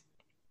previous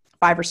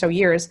 5 or so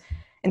years.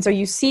 And so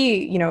you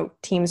see,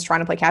 teams trying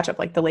to play catch up,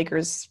 like the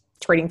Lakers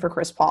trading for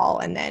Chris Paul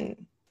and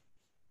then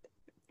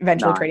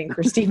eventually trading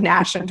for Steve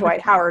Nash and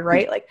Dwight Howard,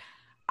 right? Like,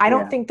 I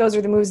don't think those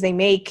are the moves they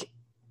make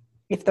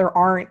if there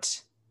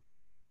aren't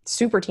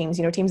super teams,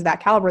 teams of that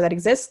caliber that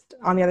exist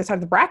on the other side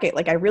of the bracket.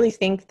 Like, I really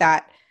think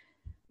that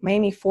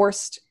Miami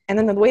forced, and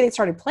then the way they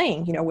started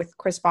playing, with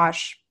Chris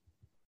Bosh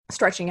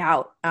stretching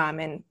out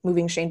and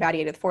moving Shane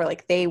Battier to the 4,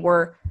 like, they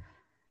were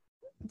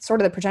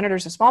sort of the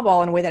progenitors of small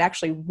ball in a way that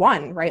actually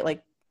won, right?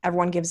 Like,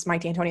 everyone gives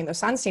Mike D'Antoni and those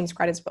Suns teams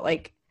credits, but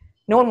like,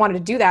 no one wanted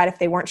to do that if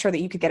they weren't sure that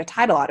you could get a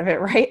title out of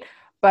it, right?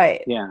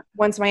 But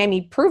once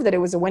Miami proved that it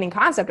was a winning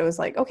concept, it was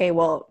like, okay,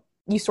 well,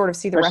 you sort of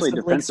see the rest of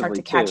the league start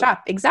to catch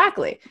up.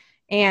 Exactly.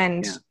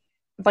 And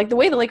like, the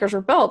way the Lakers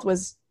were built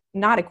was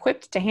not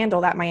equipped to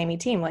handle that Miami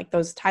team, like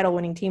those title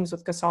winning teams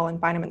with Gasol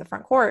and Bynum in the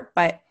front court,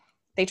 but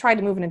they tried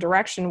to move in a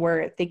direction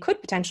where they could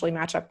potentially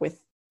match up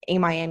with a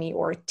Miami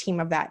or a team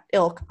of that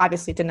ilk.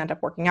 Obviously, it didn't end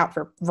up working out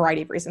for a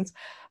variety of reasons,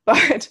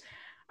 but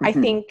I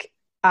think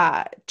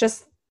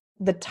just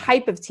the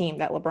type of team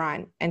that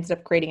LeBron ended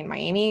up creating in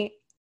Miami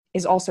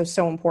is also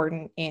so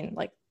important in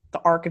like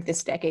the arc of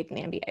this decade in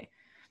the NBA.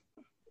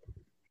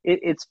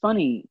 It's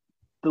funny.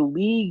 The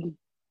league,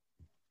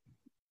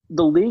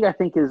 I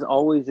think, is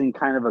always in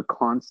kind of a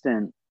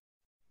constant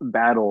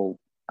battle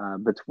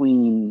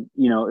between,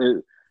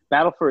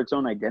 battle for its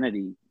own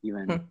identity,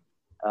 even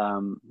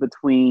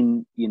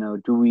between,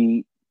 do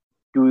we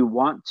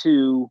want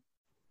to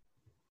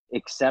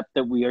accept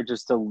that we are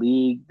just a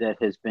league that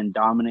has been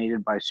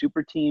dominated by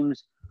super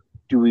teams?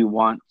 Do we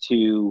want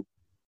to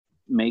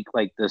make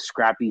like the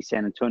scrappy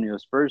San Antonio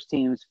Spurs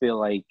teams feel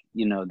like,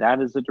 that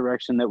is the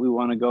direction that we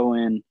want to go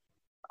in?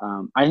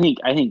 I think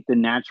the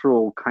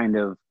natural kind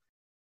of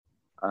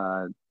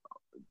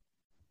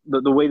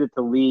the way that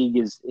the league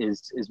is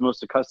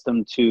most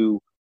accustomed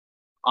to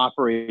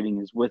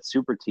operating is with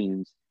super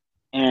teams.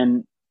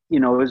 And,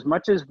 as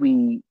much as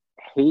we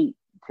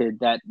hated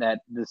that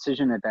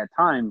decision at that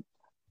time,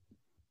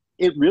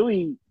 it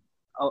really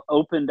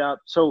opened up.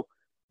 So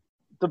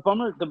the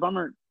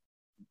bummer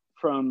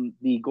from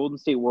the Golden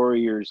State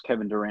Warriors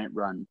Kevin Durant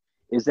run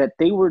is that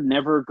they were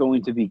never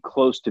going to be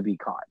close to be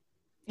caught.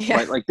 Yeah.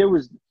 Right? Like there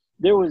was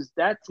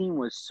that team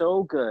was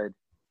so good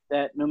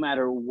that no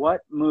matter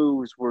what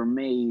moves were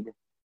made,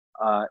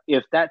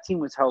 if that team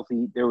was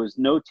healthy, there was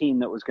no team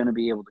that was going to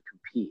be able to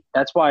compete.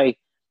 That's why,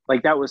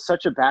 like, that was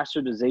such a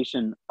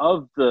bastardization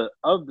of the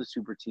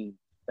super team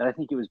that I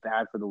think it was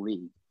bad for the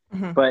league.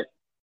 Mm-hmm. But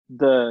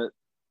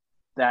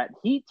that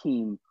Heat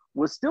team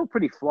was still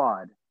pretty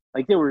flawed.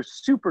 Like they were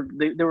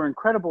they were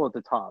incredible at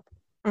the top,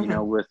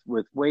 Mm-hmm.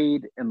 with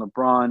Wade and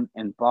LeBron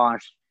and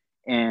Bosh,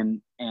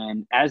 and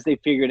as they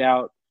figured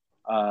out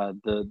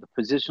the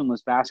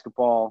positionless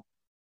basketball,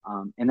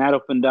 and that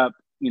opened up,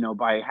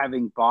 by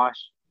having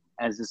Bosh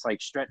as this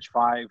like stretch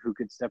five who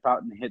could step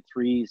out and hit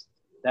threes,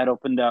 that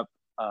opened up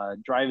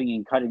driving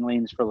and cutting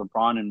lanes for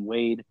LeBron and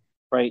Wade,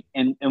 right?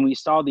 And we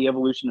saw the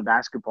evolution of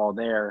basketball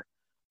there,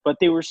 but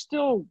they were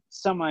still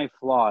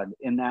semi-flawed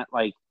in that,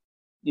 like,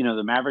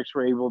 the Mavericks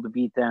were able to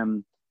beat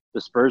them, the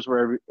Spurs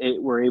were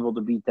able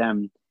to beat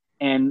them,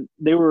 and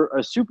they were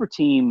a super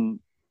team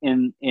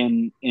in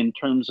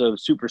terms of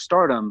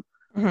superstardom,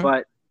 Mm-hmm.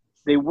 but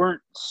they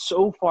weren't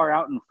so far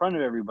out in front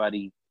of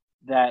everybody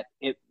that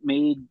it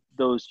made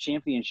those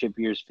championship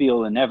years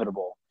feel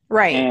inevitable.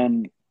 Right.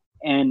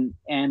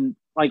 And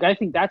like, I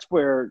think that's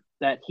where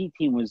that Heat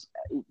team was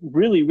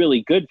really,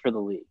 really good for the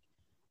league.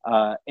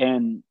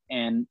 And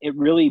it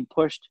really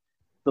pushed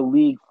the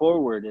league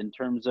forward in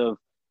terms of,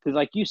 because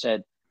like you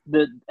said,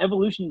 the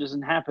evolution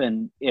doesn't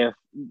happen if,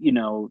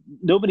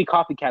 nobody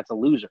copycats a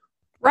loser.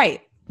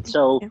 Right.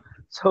 So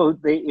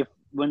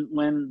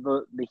when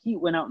the Heat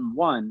went out and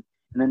won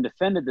and then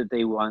defended that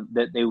they won,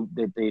 that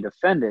they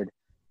defended,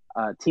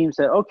 teams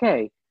said,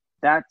 okay,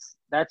 that's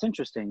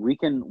interesting. We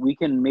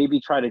can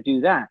maybe try to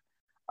do that.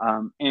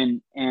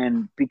 And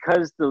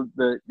because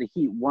the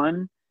Heat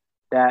won,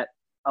 that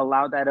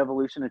allowed that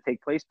evolution to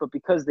take place, but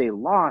because they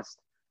lost,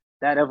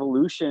 that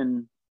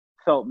evolution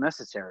felt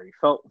necessary,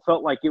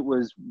 felt like it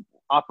was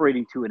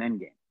operating to an end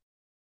game.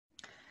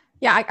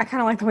 Yeah, I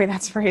kind of like the way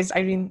that's phrased.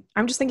 I mean,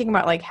 I'm just thinking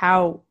about like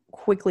how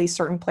quickly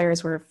certain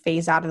players were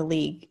phased out of the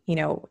league,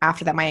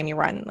 after that Miami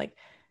run. Like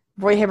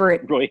Roy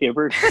Hibbert.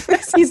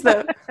 He's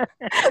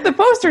the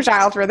poster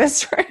child for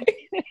this, right?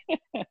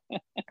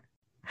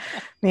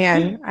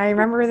 Man, I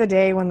remember the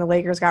day when the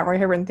Lakers got Roy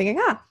Hibbert and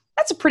thinking,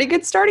 that's a pretty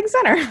good starting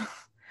center.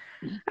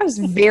 I was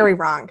very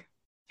wrong.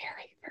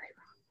 Very, very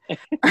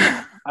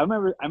wrong. I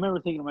remember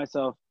thinking to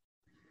myself,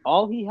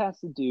 all he has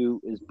to do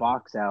is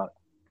box out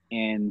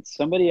and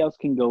somebody else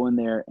can go in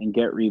there and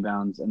get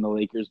rebounds and the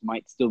Lakers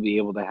might still be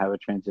able to have a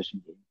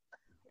transition game.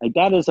 Like,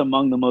 that is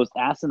among the most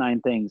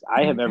asinine things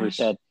I have ever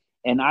said.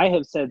 And I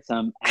have said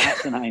some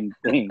asinine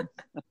things.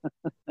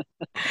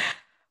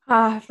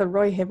 The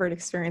Roy Hibbert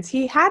experience.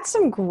 He had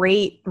some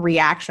great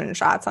reaction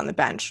shots on the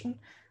bench.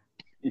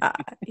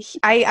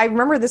 I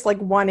remember this like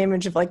one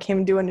image of like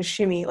him doing a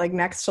shimmy like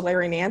next to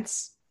Larry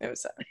Nance. It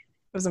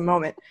was a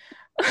moment.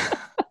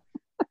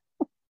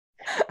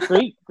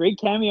 Great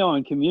cameo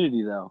on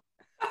Community though.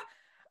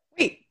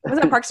 Wait, was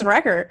that Parks and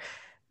Rec or?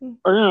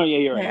 Oh no, yeah,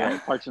 you're right. Yeah.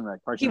 Right. Parks and Rec.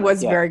 He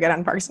was very good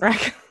on Parks and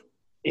Rec.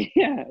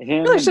 Yeah,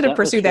 really should have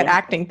pursued that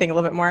acting thing a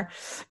little bit more.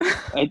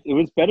 It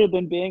was better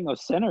than being a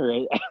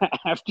center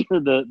after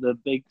the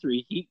big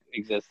three Heat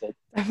existed.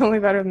 Definitely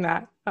better than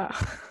that.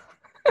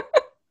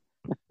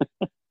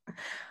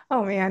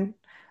 Oh man,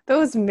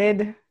 those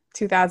mid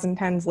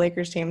 2010s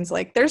Lakers teams,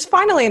 like there's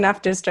finally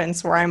enough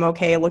distance where I'm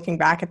okay looking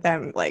back at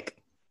them. Like,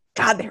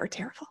 God, they were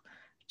terrible,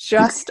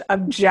 just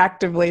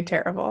objectively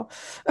terrible,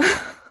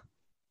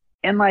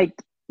 and like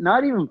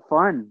not even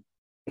fun.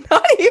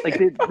 Not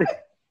even like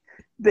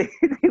they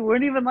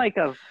weren't even like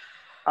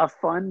a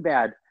fun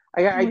bad.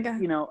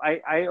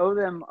 I owe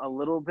them a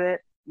little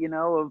bit,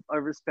 of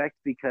respect,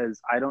 because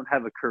I don't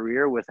have a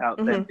career without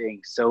them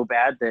being so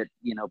bad that,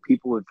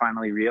 people would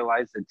finally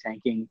realize that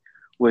tanking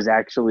was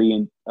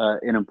actually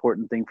an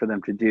important thing for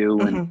them to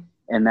do.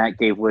 And that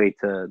gave way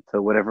to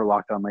whatever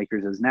Locked On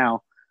Lakers is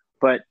now.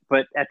 But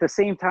at the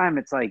same time,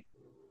 it's like,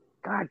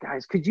 God,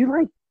 guys, could you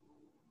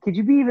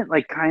be even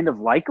like kind of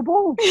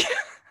likable?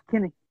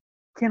 Can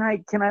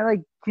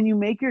you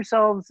make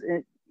yourselves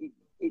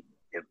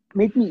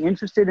make me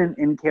interested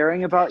in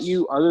caring about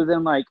you, other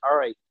than like, all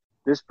right,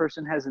 this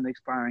person has an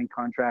expiring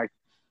contract.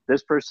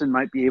 This person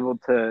might be able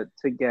to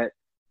get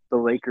the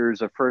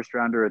Lakers a first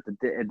rounder at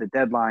the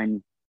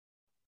deadline.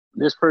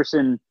 This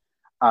person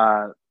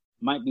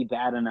might be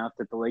bad enough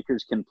that the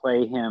Lakers can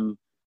play him,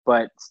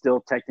 but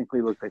still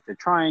technically look like they're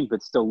trying,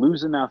 but still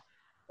lose enough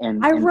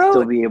and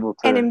still be able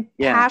to. An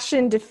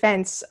impassioned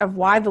defense of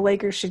why the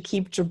Lakers should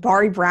keep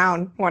Jabari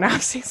Brown one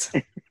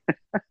offseason.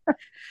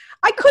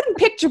 I couldn't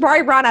pick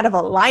Jabari Brown out of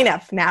a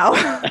lineup now.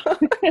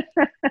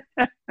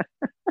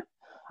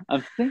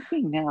 I'm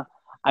thinking now.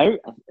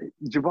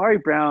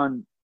 Jabari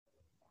Brown,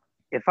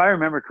 if I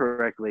remember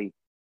correctly,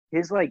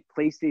 his like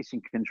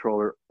PlayStation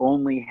controller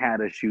only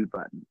had a shoot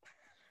button.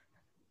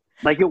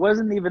 Like it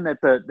wasn't even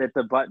that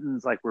the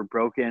buttons like were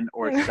broken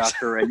or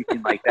stuck or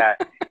anything like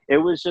that. It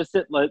was just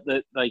that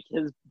like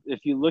his,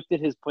 if you looked at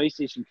his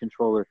PlayStation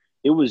controller,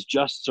 it was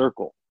just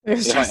circle. I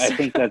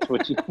think that's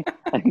what you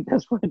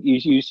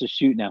used to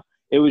shoot now.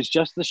 It was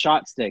just the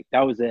shot stick.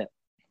 That was it.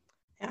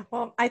 Yeah,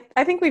 well,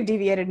 I think we've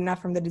deviated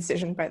enough from the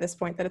decision by this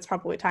point that it's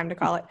probably time to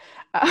call it.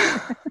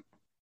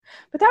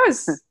 But that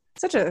was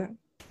such a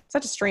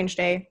strange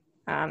day.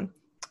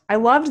 I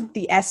loved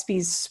the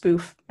ESPYs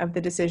spoof of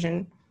the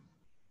decision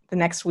the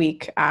next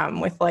week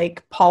with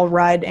like Paul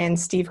Rudd and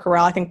Steve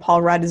Carell. I think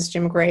Paul Rudd is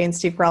Jim Gray and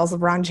Steve Carell is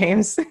LeBron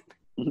James.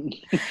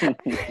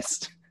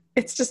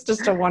 It's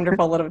just a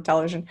wonderful little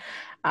television.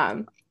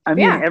 I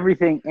mean,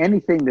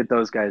 anything that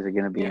those guys are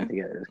going to be in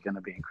together is going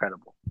to be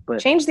incredible.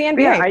 But change the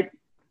NBA.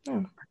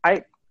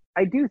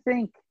 I do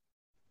think,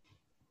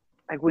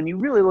 like, when you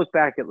really look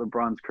back at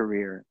LeBron's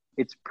career,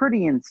 it's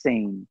pretty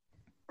insane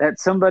that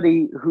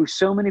somebody who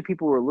so many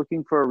people were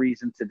looking for a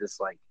reason to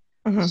dislike,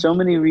 so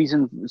many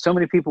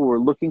people were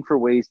looking for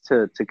ways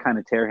to kind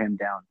of tear him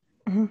down.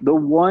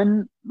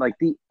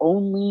 The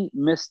only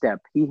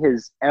misstep he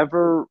has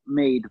ever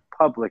made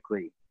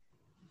publicly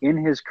in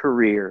his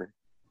career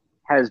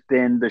has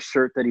been the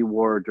shirt that he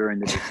wore during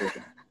the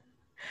decision.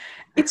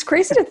 It's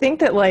crazy to think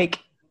that, like,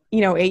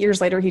 8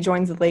 years later he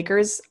joins the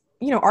Lakers,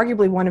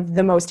 arguably one of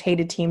the most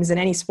hated teams in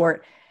any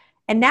sport.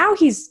 And now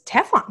he's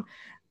Teflon.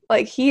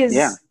 Like he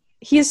is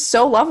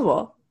so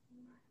lovable.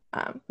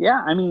 I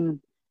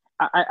mean,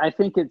 I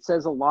think it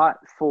says a lot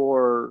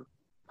for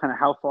kind of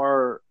how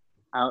far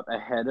out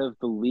ahead of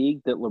the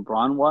league that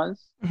LeBron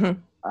was.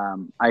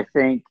 I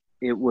think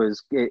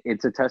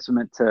it's a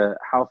testament to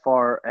how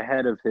far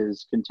ahead of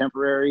his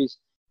contemporaries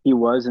he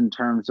was in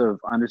terms of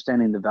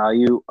understanding the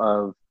value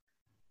of,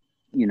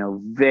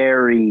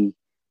 very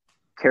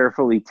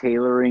carefully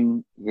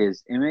tailoring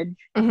his image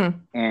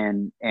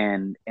and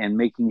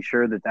making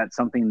sure that that's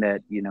something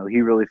that,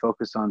 he really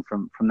focused on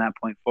from that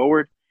point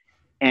forward.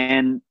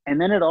 And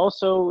then it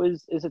also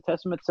is a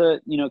testament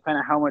to, kind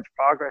of how much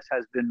progress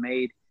has been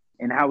made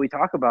in how we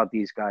talk about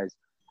these guys.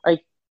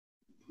 Like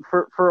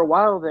for a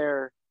while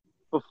there,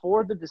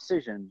 before the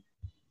decision,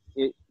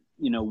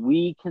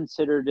 we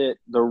considered it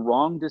the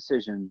wrong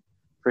decision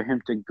for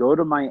him to go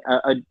to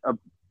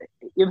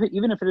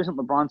even if it isn't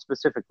LeBron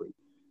specifically,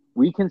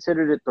 we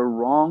considered it the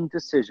wrong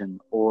decision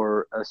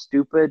or a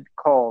stupid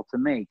call to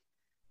make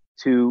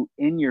to,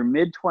 in your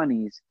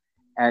mid-20s,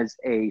 as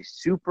a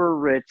super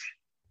rich,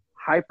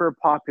 hyper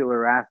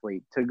popular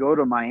athlete, to go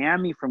to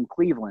Miami from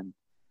Cleveland.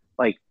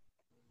 Like,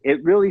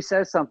 it really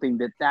says something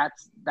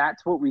that's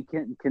what we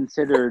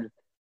considered,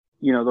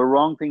 the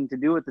wrong thing to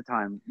do at the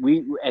time.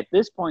 We, at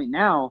this point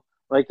now,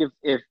 like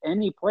if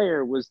any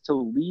player was to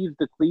leave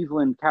the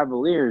Cleveland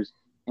Cavaliers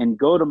and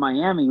go to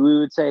Miami, we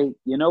would say,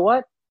 you know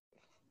what?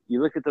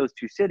 You look at those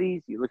two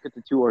cities, you look at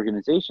the two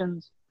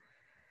organizations,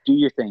 do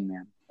your thing,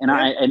 man. And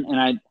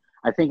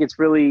I think it's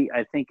really,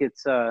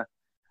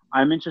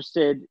 I'm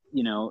interested,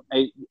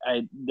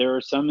 there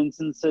are some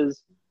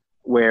instances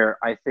where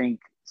I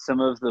think some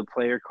of the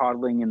player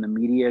coddling in the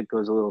media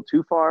goes a little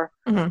too far.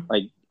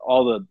 Like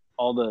all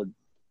the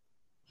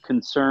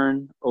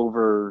concern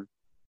over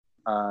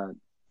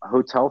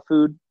hotel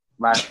food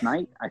last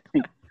night. I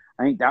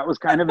think that was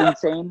kind of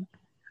insane.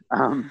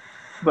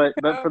 But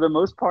for the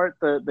most part,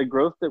 the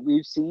growth that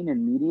we've seen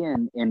in media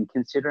and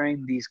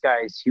considering these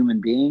guys human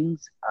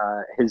beings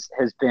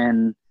has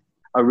been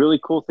a really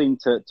cool thing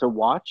to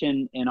watch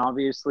and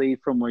obviously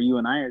from where you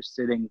and I are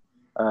sitting,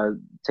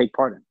 take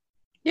part in.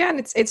 Yeah, and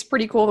it's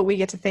pretty cool that we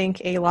get to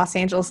thank a Los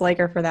Angeles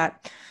Laker for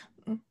that.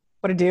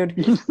 What a dude.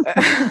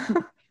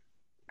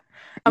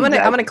 I'm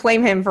gonna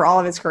claim him for all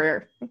of his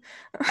career.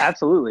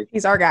 Absolutely.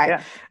 He's our guy.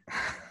 Yeah.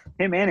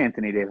 Him and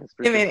Anthony Davis.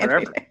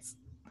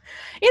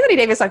 Anthony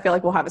Davis, I feel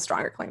like will have a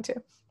stronger claim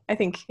too. I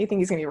think he's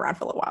going to be around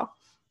for a little while.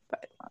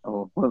 But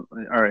all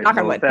right. Knock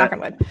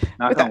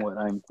on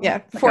wood.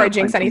 Before I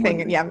jinx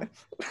anything,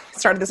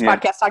 started this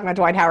podcast talking about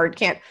Dwight Howard.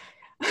 Can't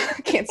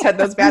set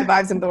those bad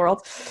vibes into the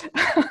world.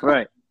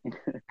 Right.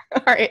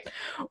 All right.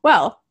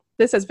 Well,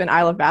 this has been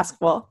I Love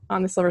Basketball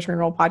on the Silver Screen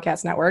Roll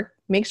Podcast Network.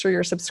 Make sure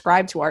you're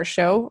subscribed to our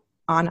show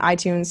on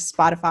iTunes,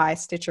 Spotify,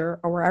 Stitcher,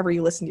 or wherever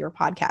you listen to your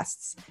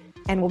podcasts.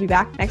 And we'll be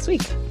back next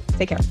week.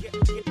 Take care.